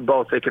can do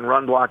both. They can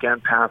run block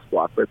and pass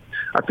block. But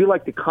I feel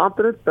like the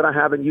confidence that I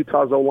have in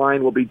Utah's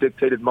O-line will be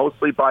dictated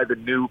mostly by the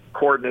new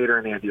coordinator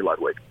in Andy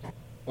Ludwig.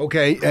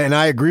 Okay, and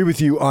I agree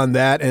with you on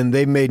that, and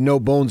they've made no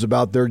bones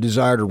about their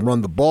desire to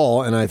run the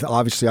ball, and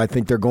obviously I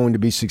think they're going to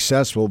be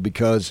successful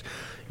because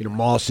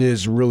Moss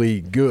is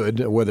really good.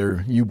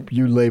 Whether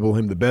you label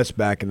him the best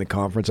back in the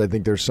conference, I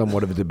think there's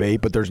somewhat of a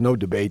debate, but there's no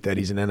debate that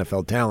he's an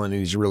NFL talent and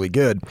he's really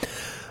good.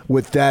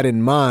 With that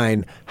in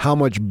mind, how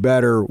much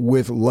better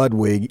with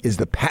Ludwig is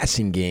the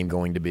passing game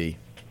going to be?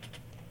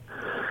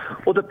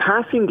 Well, the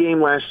passing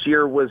game last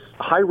year was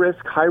high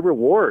risk, high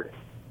reward.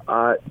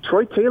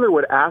 Troy Taylor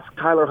would ask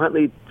Tyler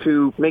Huntley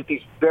to make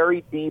these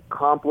very deep,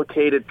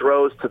 complicated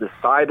throws to the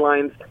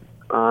sidelines.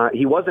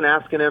 He wasn't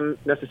asking him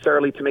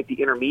necessarily to make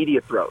the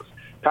intermediate throws.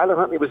 Tyler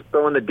Huntley was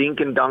throwing the dink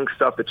and dunk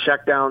stuff, the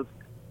checkdowns,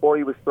 or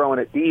he was throwing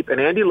it deep.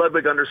 And Andy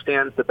Ludwig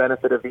understands the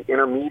benefit of the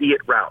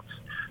intermediate routes.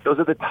 Those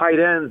are the tight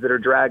ends that are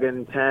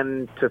dragging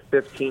 10 to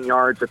 15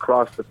 yards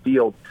across the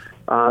field.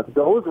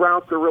 Those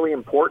routes are really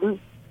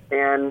important.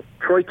 And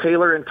Troy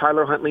Taylor and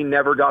Tyler Huntley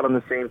never got on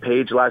the same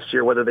page last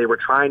year, whether they were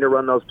trying to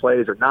run those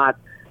plays or not.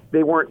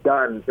 They weren't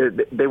done.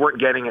 They weren't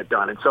getting it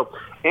done. And so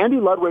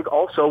Andy Ludwig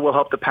also will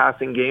help the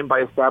passing game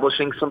by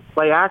establishing some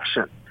play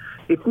action.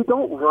 If you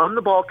don't run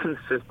the ball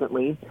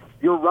consistently,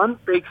 your run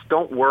fakes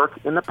don't work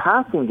in the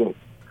passing game.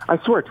 I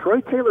swear,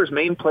 Troy Taylor's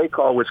main play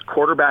call was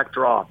quarterback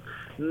draw.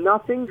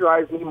 Nothing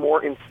drives me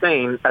more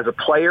insane as a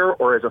player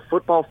or as a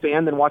football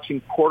fan than watching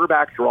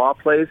quarterback draw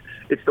plays.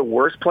 It's the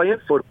worst play in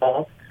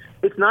football.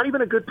 It's not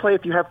even a good play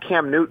if you have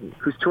Cam Newton,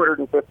 who's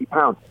 250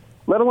 pounds,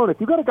 let alone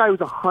if you got a guy who's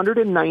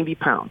 190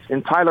 pounds.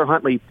 And Tyler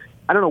Huntley,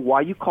 I don't know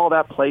why you call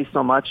that play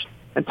so much.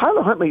 And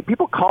Tyler Huntley,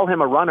 people call him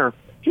a runner.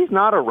 He's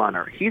not a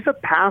runner. He's a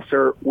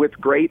passer with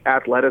great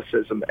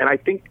athleticism. And I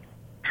think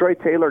Troy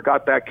Taylor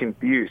got that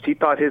confused. He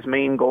thought his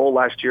main goal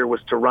last year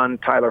was to run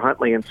Tyler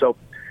Huntley. And so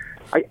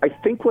I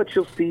think what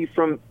you'll see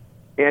from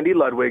Andy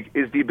Ludwig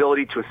is the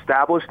ability to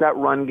establish that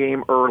run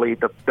game early,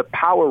 the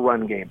power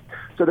run game,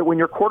 so that when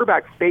your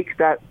quarterback fakes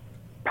that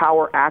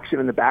power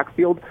action in the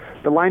backfield,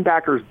 the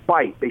linebackers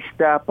bite, they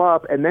step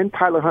up, and then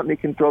Tyler Huntley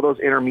can throw those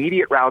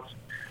intermediate routes.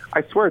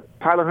 I swear,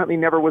 Tyler Huntley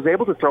never was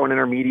able to throw an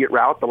intermediate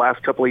route the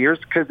last couple of years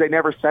because they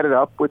never set it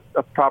up with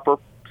a proper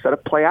set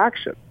of play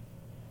action.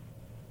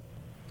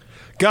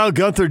 Kyle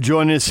Gunther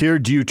joining us here.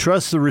 Do you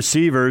trust the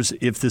receivers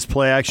if this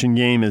play action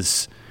game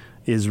is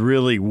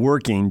really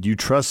working? Do you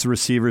trust the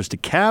receivers to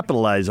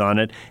capitalize on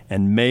it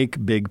and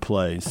make big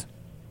plays?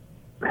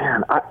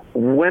 Man,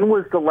 when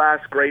was the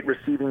last great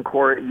receiving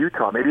core at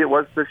Utah? Maybe it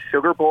was the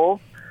Sugar Bowl.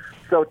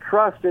 So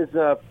trust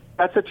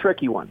that's a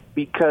tricky one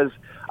because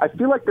I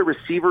feel like the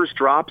receivers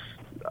drops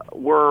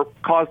were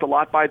caused a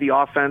lot by the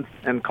offense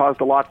and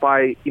caused a lot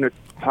by,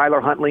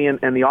 Tyler Huntley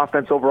and the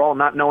offense overall,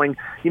 not knowing,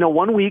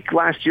 1 week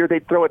last year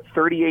they'd throw it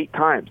 38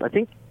 times. I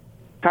think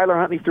Tyler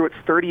Huntley threw it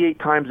 38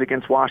 times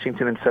against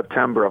Washington in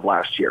September of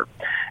last year.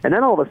 And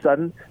then all of a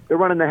sudden, they're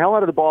running the hell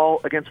out of the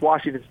ball against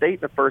Washington State in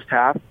the first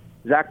half.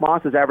 Zach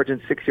Moss is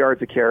averaging 6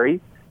 yards a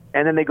carry.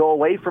 And then they go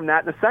away from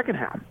that in the second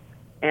half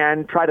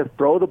and try to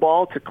throw the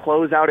ball to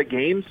close out a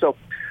game. So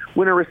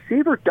when a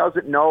receiver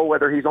doesn't know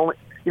whether he's only,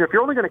 if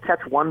you're only going to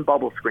catch one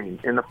bubble screen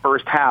in the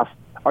first half,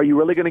 are you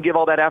really going to give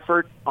all that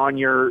effort on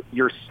your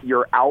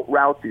out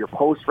routes or your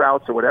post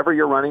routes or whatever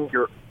you're running?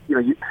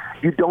 You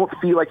don't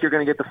feel like you're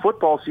going to get the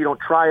football, so you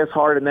don't try as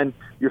hard, and then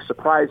you're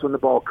surprised when the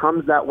ball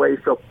comes that way.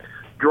 So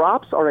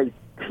drops are a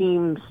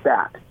team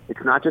stat.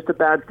 It's not just a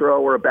bad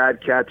throw or a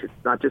bad catch. It's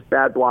not just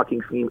bad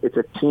blocking scheme. It's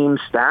a team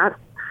stat.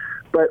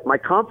 But my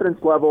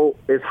confidence level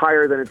is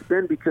higher than it's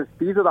been because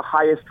these are the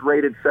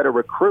highest-rated set of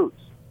recruits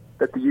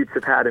that the Utes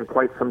have had in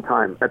quite some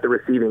time at the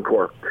receiving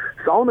corps.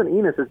 Solomon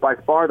Enos is by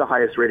far the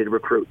highest-rated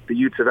recruit the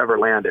Utes have ever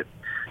landed.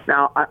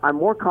 Now, I'm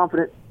more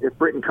confident if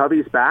Britton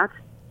Covey's back,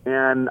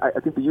 and I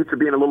think the Utes are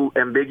being a little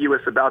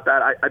ambiguous about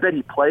that. I bet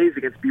he plays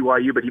against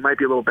BYU, but he might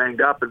be a little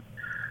banged up. And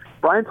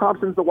Brian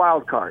Thompson's the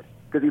wild card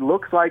because he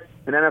looks like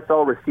an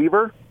NFL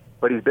receiver,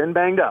 but he's been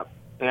banged up.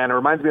 And it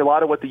reminds me a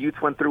lot of what the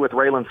Utes went through with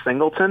Raylan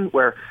Singleton,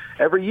 where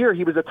every year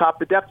he was atop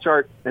the depth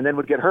chart and then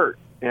would get hurt.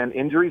 And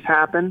injuries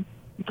happen.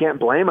 You can't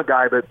blame a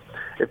guy, but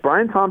if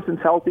Brian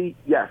Thompson's healthy,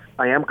 yes,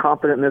 I am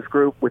confident in this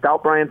group.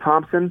 Without Brian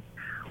Thompson,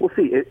 we'll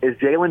see. Is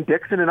Jalen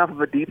Dixon enough of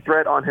a deep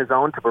threat on his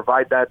own to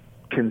provide that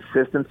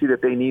consistency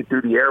that they need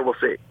through the air? We'll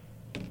see.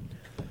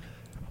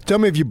 Tell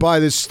me if you buy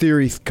this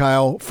theory,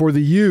 Kyle. For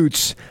the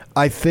Utes,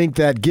 I think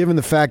that given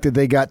the fact that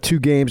they got 2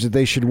 games that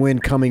they should win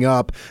coming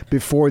up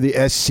before the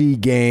SC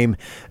game,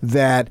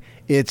 that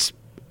it's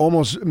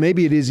almost,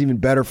 maybe it is even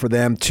better for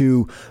them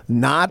to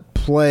not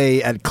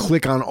play at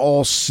click on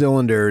all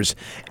cylinders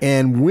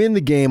and win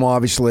the game,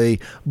 obviously,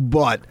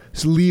 but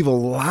leave a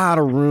lot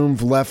of room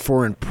left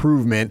for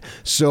improvement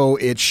so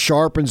it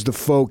sharpens the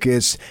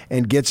focus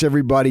and gets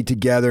everybody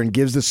together and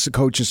gives the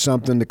coaches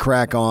something to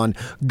crack on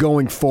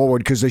going forward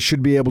because they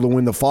should be able to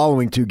win the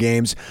following 2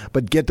 games,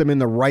 but get them in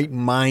the right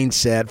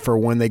mindset for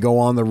when they go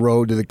on the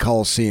road to the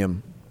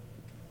Coliseum.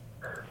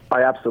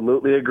 I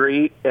absolutely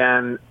agree,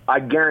 and I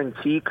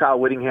guarantee Kyle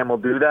Whittingham will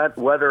do that,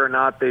 whether or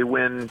not they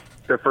win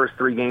their first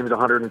 3 games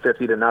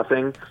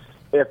 150-0.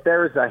 If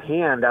there's a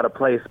hand out of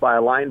place by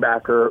a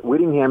linebacker,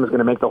 Whittingham is going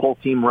to make the whole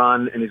team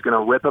run, and he's going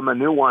to rip them a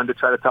new one to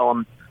try to tell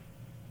them,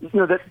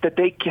 that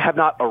they have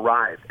not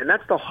arrived. And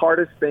that's the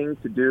hardest thing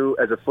to do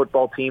as a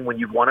football team when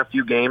you've won a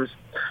few games,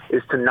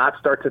 is to not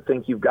start to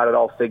think you've got it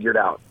all figured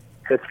out.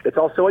 It's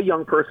also a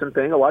young person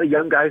thing. A lot of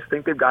young guys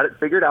think they've got it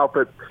figured out,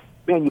 but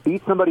man, you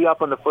beat somebody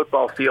up on the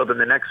football field, and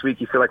the next week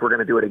you feel like we're going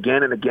to do it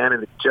again and again,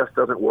 and it just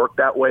doesn't work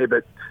that way.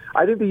 But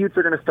I think the Utes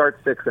are going to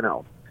start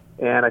 6-0,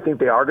 and I think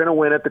they are going to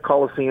win at the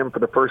Coliseum for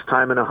the first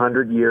time in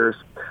 100 years.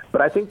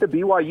 But I think the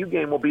BYU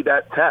game will be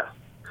that test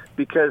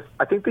because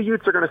I think the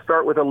Utes are going to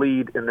start with a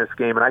lead in this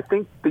game, and I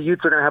think the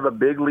Utes are going to have a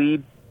big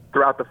lead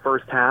throughout the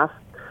first half,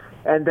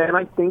 and then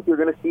I think you're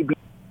going to see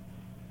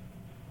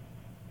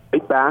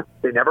right back.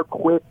 They never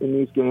quit in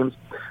these games.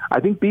 I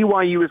think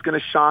BYU is going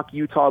to shock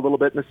Utah a little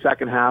bit in the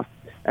second half,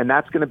 and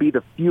that's going to be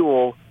the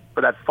fuel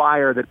for that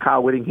fire that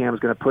Kyle Whittingham is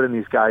going to put in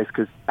these guys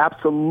because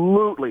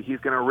absolutely he's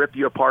going to rip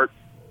you apart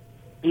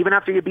even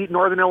after you beat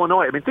Northern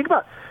Illinois. I mean, think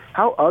about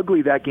how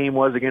ugly that game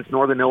was against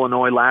Northern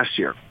Illinois last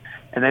year.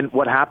 And then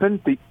what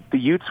happened? The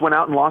Utes went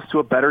out and lost to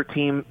a better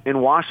team in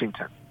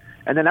Washington.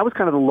 And then that was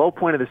kind of the low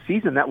point of the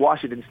season, that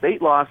Washington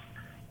State loss,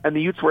 and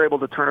the Utes were able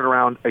to turn it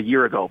around a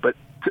year ago. But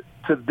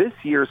to this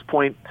year's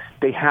point,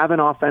 they have an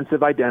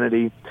offensive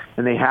identity,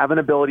 and they have an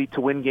ability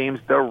to win games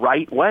the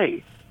right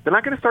way. They're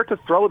not going to start to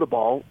throw the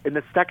ball in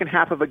the second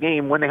half of a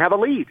game when they have a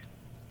lead.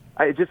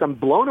 I'm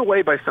blown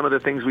away by some of the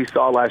things we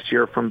saw last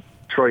year from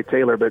Troy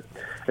Taylor. But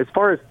as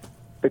far as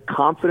the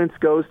confidence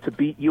goes to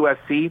beat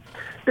USC,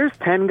 there's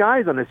 10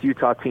 guys on this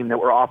Utah team that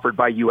were offered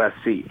by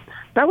USC.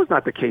 That was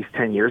not the case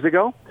 10 years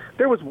ago.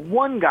 There was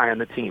one guy on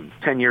the team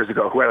 10 years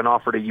ago who had an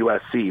offer to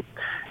USC.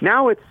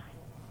 Now it's,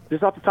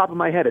 just off the top of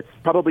my head, it's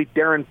probably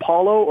Darren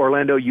Paulo,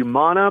 Orlando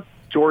Umana,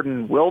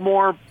 Jordan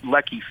Wilmore,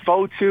 Lecky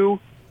Fotu.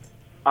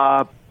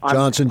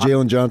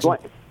 Jalen Johnson.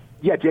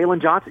 Yeah,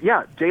 Jalen Johnson.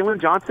 Yeah, Jalen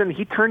Johnson,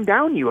 he turned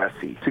down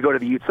USC to go to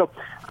the Utes. So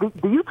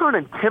the Utes aren't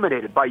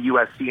intimidated by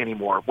USC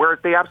anymore, whereas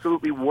they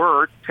absolutely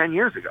were 10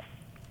 years ago.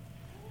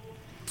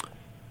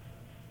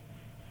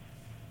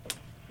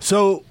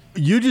 So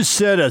you just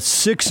said a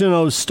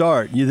 6-0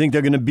 start. You think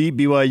they're going to beat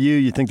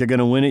BYU? You think they're going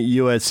to win at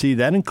USC?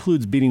 That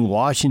includes beating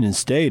Washington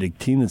State, a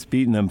team that's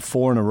beaten them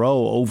 4 in a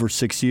row over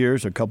 6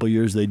 years. A couple of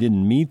years they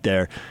didn't meet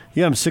there.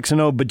 You got them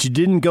 6-0, but you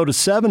didn't go to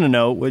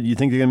 7-0. What, you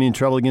think they're going to be in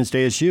trouble against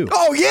ASU?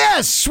 Oh,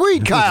 yes!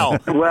 Sweet, Kyle!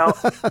 Well,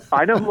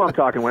 I know who I'm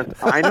talking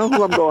with. I know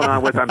who I'm going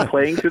on with. I'm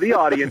playing to the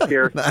audience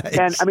here. Nice.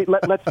 And, I mean,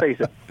 let's face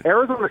it.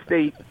 Arizona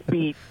State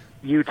beat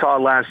Utah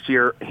last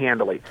year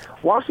handily.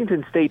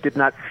 Washington State did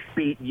not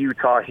beat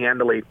Utah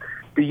handily.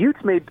 The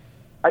Utes made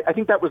I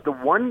think that was the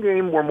one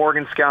game where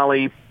Morgan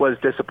Scalley was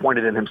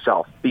disappointed in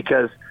himself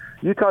because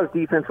Utah's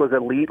defense was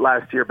elite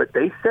last year, but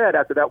they said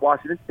after that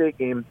Washington State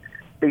game,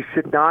 they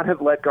should not have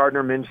let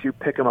Gardner Minshew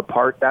pick him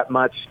apart that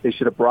much. They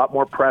should have brought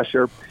more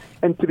pressure.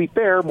 And to be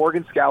fair,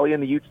 Morgan Scalley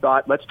and the Utes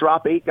thought, let's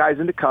drop 8 guys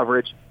into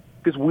coverage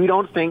because we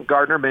don't think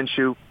Gardner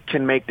Minshew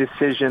can make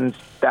decisions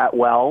that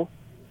well.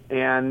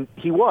 And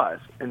he was.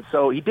 And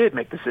so he did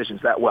make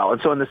decisions that well.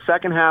 And so in the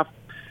second half,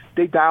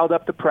 they dialed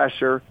up the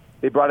pressure.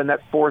 They brought in that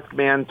 4th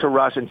man to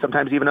rush and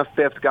sometimes even a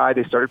 5th guy.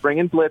 They started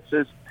bringing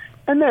blitzes.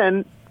 And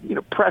then,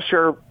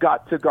 pressure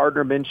got to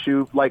Gardner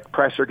Minshew like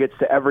pressure gets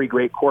to every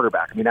great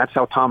quarterback. I mean, that's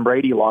how Tom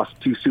Brady lost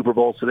 2 Super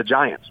Bowls to the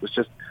Giants. It was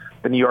just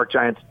the New York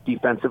Giants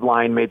defensive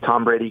line made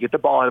Tom Brady get the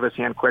ball out of his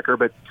hand quicker.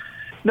 But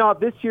no,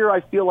 this year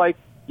I feel like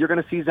you're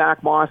going to see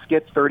Zach Moss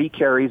get 30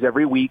 carries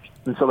every week,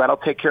 and so that'll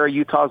take care of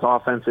Utah's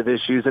offensive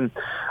issues. And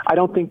I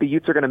don't think the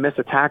Utes are going to miss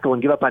a tackle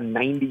and give up a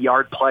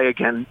 90-yard play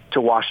again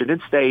to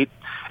Washington State.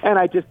 And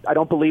I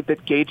don't believe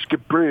that Gage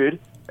Gebrud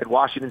at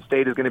Washington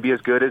State is going to be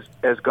as good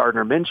as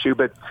Gardner Minshew.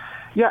 But,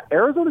 yeah,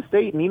 Arizona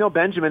State and Eno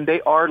Benjamin,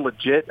 they are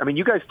legit. I mean,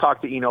 you guys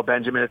talked to Eno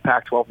Benjamin at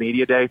Pac-12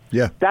 Media Day.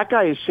 Yeah. That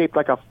guy is shaped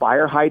like a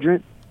fire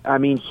hydrant. I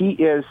mean, he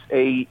is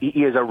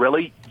a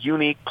really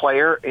unique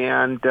player,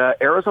 and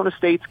Arizona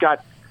State's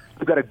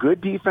they've got a good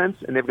defense,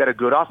 and they've got a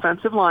good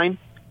offensive line.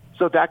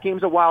 So that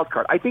game's a wild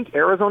card. I think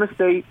Arizona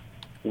State,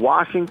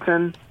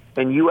 Washington,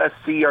 and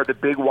USC are the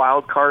big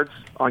wild cards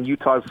on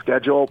Utah's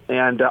schedule.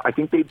 And I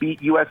think they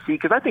beat USC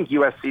because I think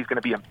USC is going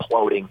to be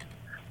imploding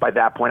by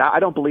that point. I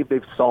don't believe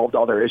they've solved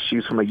all their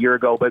issues from a year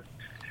ago. But,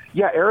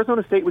 yeah,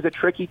 Arizona State was a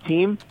tricky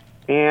team.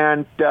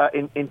 And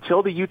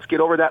until the Utes get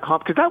over that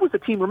hump, because that was the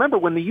team, remember,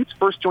 when the Utes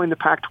first joined the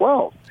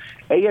Pac-12,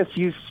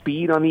 ASU's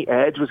speed on the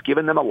edge was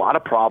giving them a lot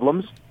of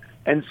problems.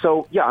 And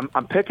so, yeah,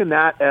 I'm picking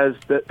that as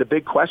the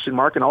big question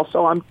mark, and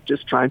also I'm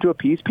just trying to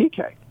appease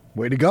PK.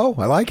 Way to go.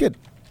 I like it.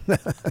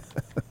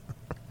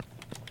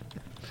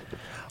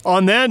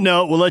 On that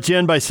note, we'll let you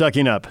end by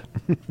sucking up.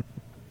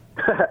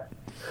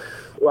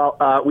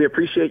 Well, we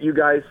appreciate you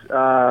guys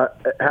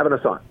having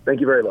us on.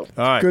 Thank you very much.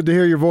 All right. Good to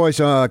hear your voice,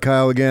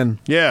 Kyle, again.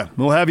 Yeah,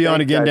 we'll have you on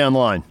Thanks, again guys. down the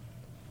line.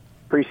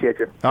 Appreciate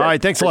you. All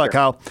right, thanks a lot,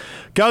 Kyle.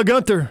 Kyle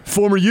Gunther,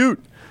 former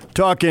Ute,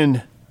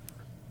 talking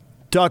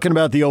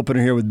about the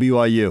opener here with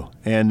BYU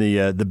and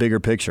the bigger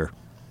picture.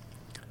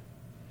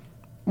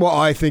 Well,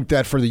 I think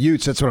that for the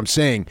Utes, that's what I'm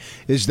saying,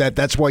 is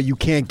that's why you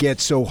can't get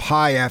so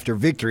high after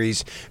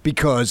victories,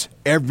 because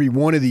every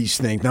one of these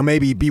things, now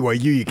maybe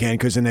BYU you can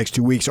because the next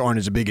 2 weeks aren't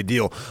as big a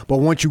deal, but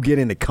once you get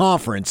into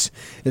conference,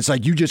 it's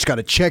like you just got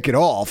to check it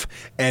off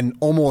and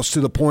almost to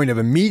the point of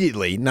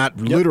immediately, not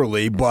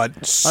literally,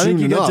 but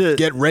soon enough,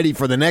 get ready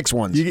for the next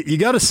ones. You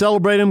got to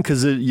celebrate them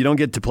because you don't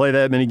get to play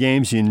that many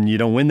games and you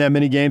don't win that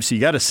many games, so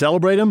you got to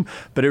celebrate them,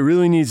 but it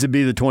really needs to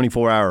be the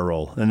 24-hour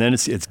roll, and then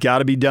it's got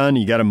to be done.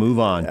 You got to move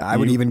on. I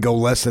would even go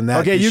less than that.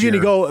 Okay, you're going to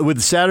go with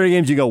the Saturday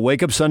games. You go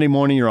wake up Sunday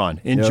morning, you're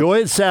on. Enjoy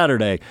it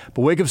Saturday,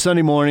 but wake up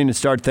Sunday morning and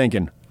start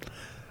thinking.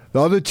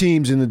 The other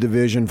teams in the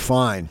division,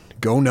 fine.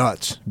 Go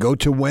nuts. Go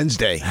to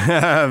Wednesday.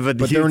 but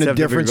they're in a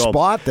different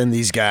spot than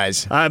these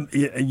guys. we'll have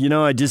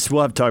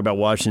to talk about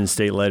Washington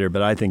State later,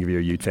 but I think if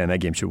you're a Ute fan, that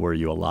game should worry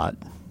you a lot.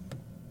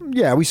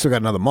 Yeah, we still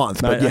got another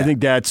month. But I think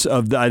that's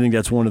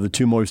one of the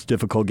 2 most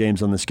difficult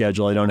games on the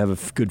schedule. I don't have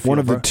a good feel one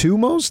of for. The 2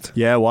 most?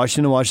 Yeah,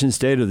 Washington and Washington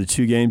State are the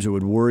 2 games that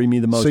would worry me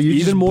the most. So you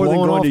even just more than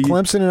blowing going off to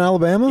Clemson and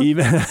Alabama?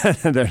 Even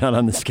they're not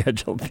on the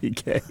schedule,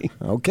 PK.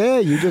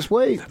 Okay, you just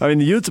wait. I mean,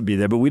 the Utes will be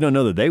there, but we don't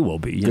know that they will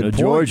be. Good point.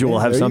 Georgia will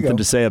have something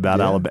to say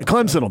about Alabama. Yeah.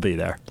 Clemson will be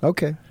there.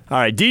 Okay. All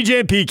right, DJ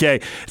and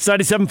PK, it's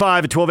 97.5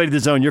 at 1280 The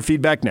Zone. Your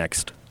feedback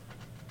next.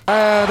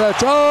 And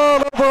it's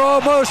all over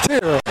almost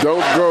here.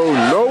 Don't go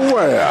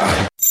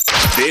nowhere.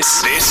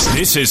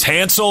 This is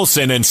Hans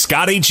Olsen and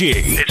Scotty G.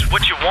 It's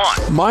what you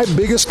want. My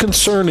biggest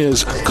concern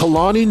is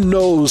Kalani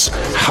knows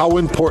how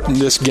important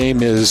this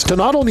game is to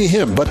not only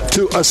him, but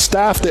to a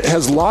staff that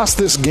has lost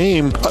this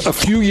game a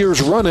few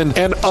years running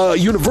and a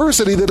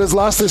university that has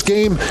lost this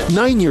game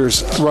 9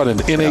 years running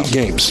in 8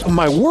 games.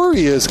 My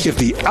worry is if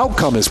the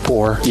outcome is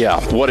poor.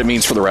 Yeah, what it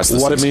means for the rest of the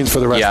season. What it means for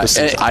the rest of the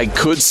season. And I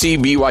could see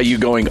BYU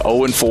going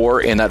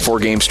 0-4 in that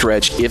 4-game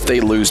stretch if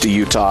they lose to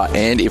Utah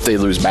and if they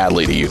lose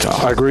badly to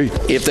Utah. I agree.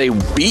 If they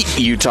beat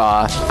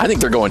Utah, I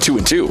think they're going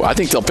 2-2. I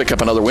think they'll pick up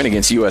another win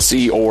against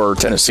USC or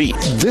Tennessee.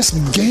 This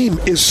game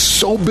is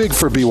so big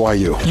for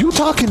BYU.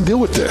 Utah can deal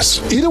with this.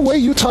 Either way,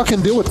 Utah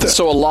can deal with this.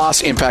 So a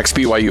loss impacts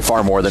BYU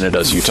far more than it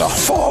does Utah.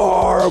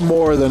 Far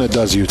more than it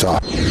does Utah.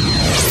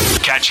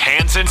 Catch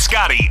Hans and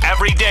Scotty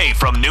every day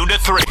from noon to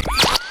 3.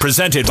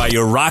 Presented by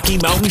your Rocky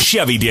Mountain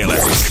Chevy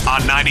dealers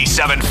on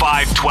 97.5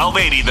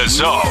 1280 The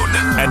Zone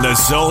and The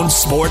Zone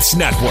Sports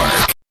Network.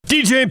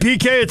 DJ and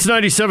PK, it's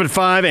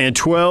 97.5 and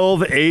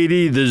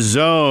 1280 The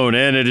Zone,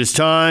 and it is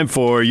time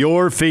for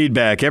your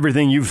feedback.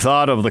 Everything you've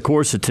thought over the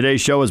course of today's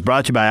show is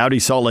brought to you by Audi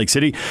Salt Lake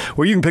City,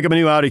 where you can pick up a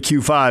new Audi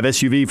Q5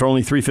 SUV for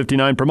only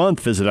 $359 per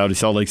month. Visit Audi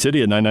Salt Lake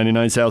City at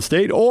 999 South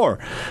State or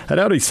at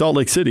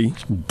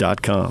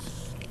AudiSaltLakeCity.com.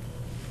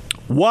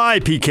 Why,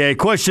 PK?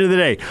 Question of the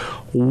day.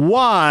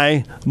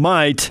 Why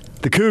might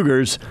the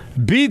Cougars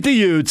beat the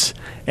Utes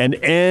and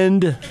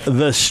end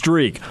the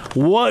streak?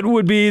 What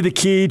would be the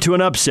key to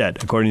an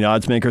upset? According to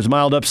odds makers,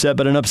 mild upset,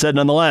 but an upset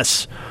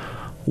nonetheless.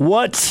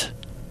 What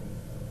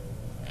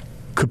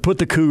could put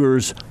the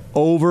Cougars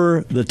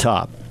over the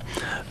top?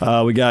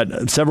 We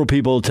got several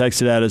people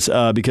texted at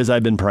us because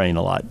I've been praying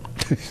a lot.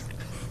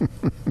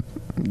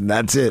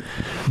 That's it.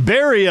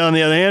 Barry, on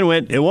the other hand,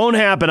 went, it won't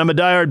happen. I'm a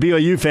diehard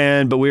BYU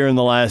fan, but we are in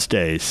the last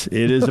days.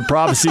 It is a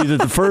prophecy that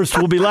the first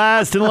will be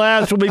last and the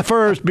last will be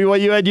first.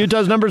 BYU had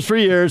Utah's numbers for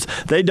years.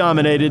 They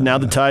dominated. Now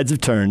the tides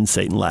have turned.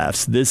 Satan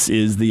laughs. This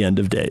is the end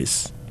of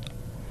days.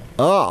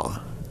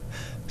 Oh.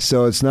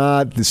 So it's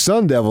not the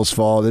Sun Devil's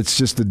fault. It's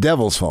just the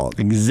Devil's fault.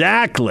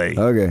 Exactly.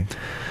 Okay.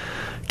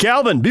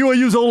 Calvin,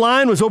 BYU's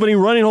O-line was opening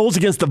running holes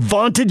against the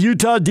vaunted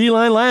Utah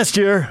D-line last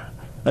year.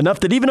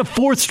 Enough that even a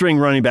fourth-string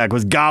running back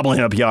was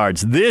gobbling up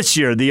yards. This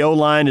year, the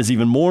O-line is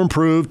even more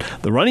improved.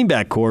 The running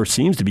back core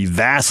seems to be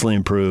vastly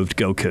improved.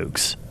 Go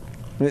Cougs.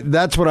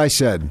 That's what I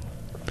said.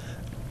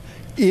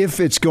 If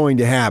it's going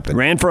to happen.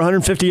 Ran for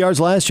 150 yards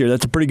last year.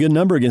 That's a pretty good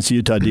number against the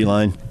Utah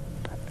D-line.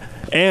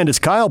 And as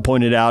Kyle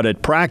pointed out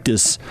at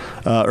practice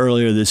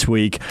earlier this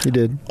week, he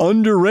did.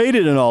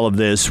 Underrated in all of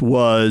this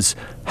was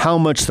how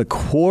much the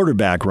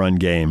quarterback run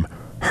game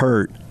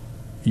hurt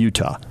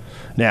Utah.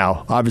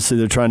 Now, obviously,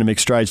 they're trying to make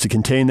strides to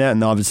contain that,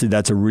 and obviously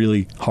that's a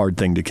really hard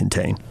thing to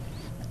contain.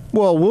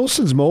 Well,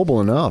 Wilson's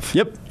mobile enough.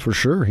 Yep. For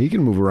sure. He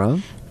can move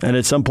around. And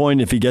at some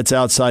point, if he gets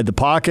outside the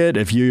pocket,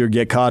 if you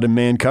get caught in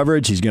man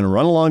coverage, he's going to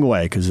run a long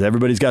way because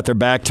everybody's got their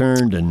back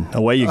turned, and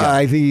away you go.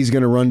 I think he's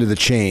going to run to the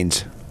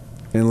chains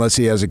unless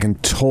he has a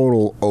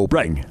total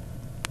opening. Right.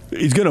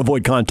 He's going to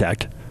avoid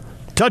contact.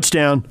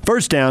 Touchdown,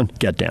 first down,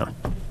 get down.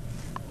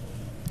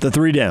 The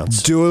 3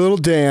 downs. Do a little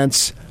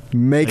dance.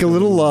 Make a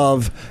little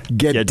love.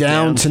 Get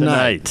down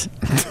tonight.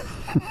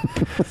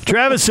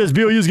 Travis says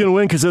BYU's going to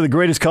win because they're the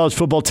greatest college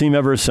football team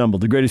ever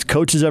assembled, the greatest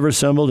coaches ever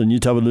assembled, and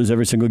Utah would lose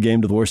every single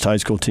game to the worst high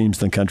school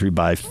teams in the country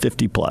by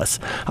 50+.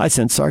 I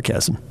sense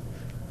sarcasm.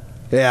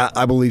 Yeah,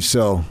 I believe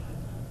so.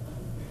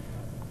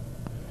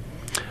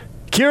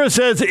 Kira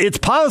says it's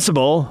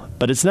possible,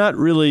 but it's not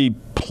really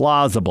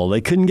plausible.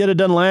 They couldn't get it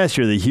done last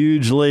year, the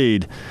huge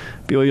lead.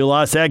 BYU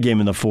lost that game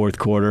in the fourth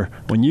quarter.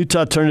 When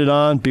Utah turned it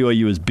on,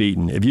 BYU was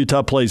beaten. If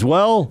Utah plays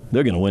well,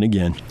 they're going to win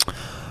again.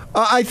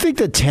 I think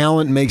the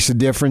talent makes a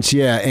difference,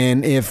 yeah.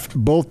 And if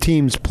both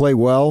teams play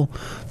well,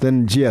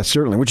 then, yeah,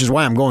 certainly. Which is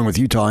why I'm going with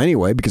Utah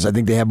anyway, because I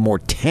think they have more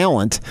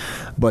talent.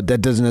 But that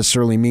doesn't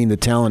necessarily mean the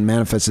talent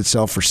manifests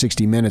itself for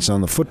 60 minutes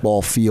on the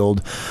football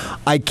field.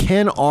 I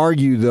can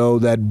argue, though,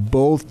 that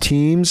both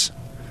teams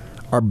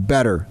are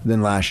better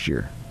than last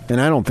year.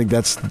 And I don't think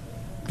that's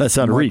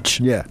out of reach.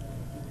 Yeah.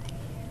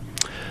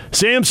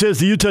 Sam says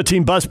the Utah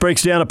team bus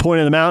breaks down a point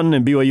in the mountain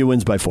and BYU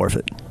wins by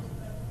forfeit.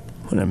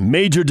 What a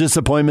major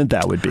disappointment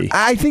that would be.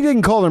 I think they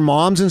can call their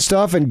moms and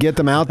stuff and get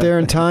them out there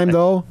in time,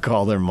 though.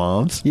 Call their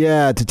moms?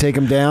 Yeah, to take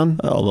them down.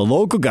 Oh, the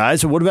local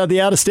guys. What about the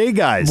out-of-state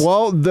guys?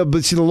 Well,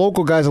 but see, the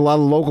local guys, a lot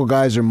of the local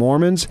guys are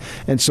Mormons,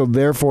 and so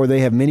therefore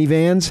they have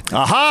minivans.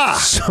 Aha!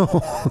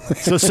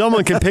 So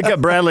someone can pick up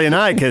Bradley and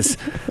I because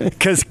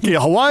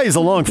Hawaii is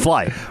a long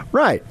flight.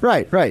 Right.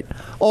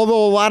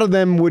 Although a lot of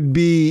them would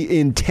be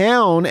in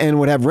town and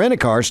would have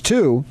rent-a-cars,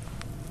 too.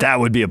 That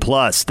would be a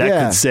plus.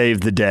 That could save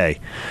the day.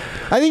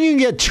 I think you can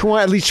get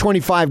at least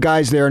 25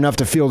 guys there enough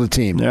to field a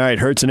team. All right,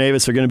 Hurts and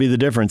Avis are going to be the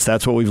difference.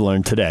 That's what we've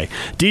learned today.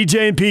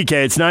 DJ and PK,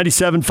 it's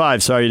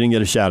 97.5. Sorry you didn't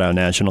get a shout-out,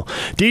 National.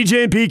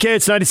 DJ and PK,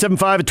 it's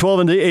 97.5 at 12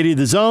 and 80 of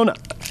the zone.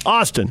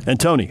 Austin and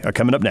Tony are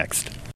coming up next.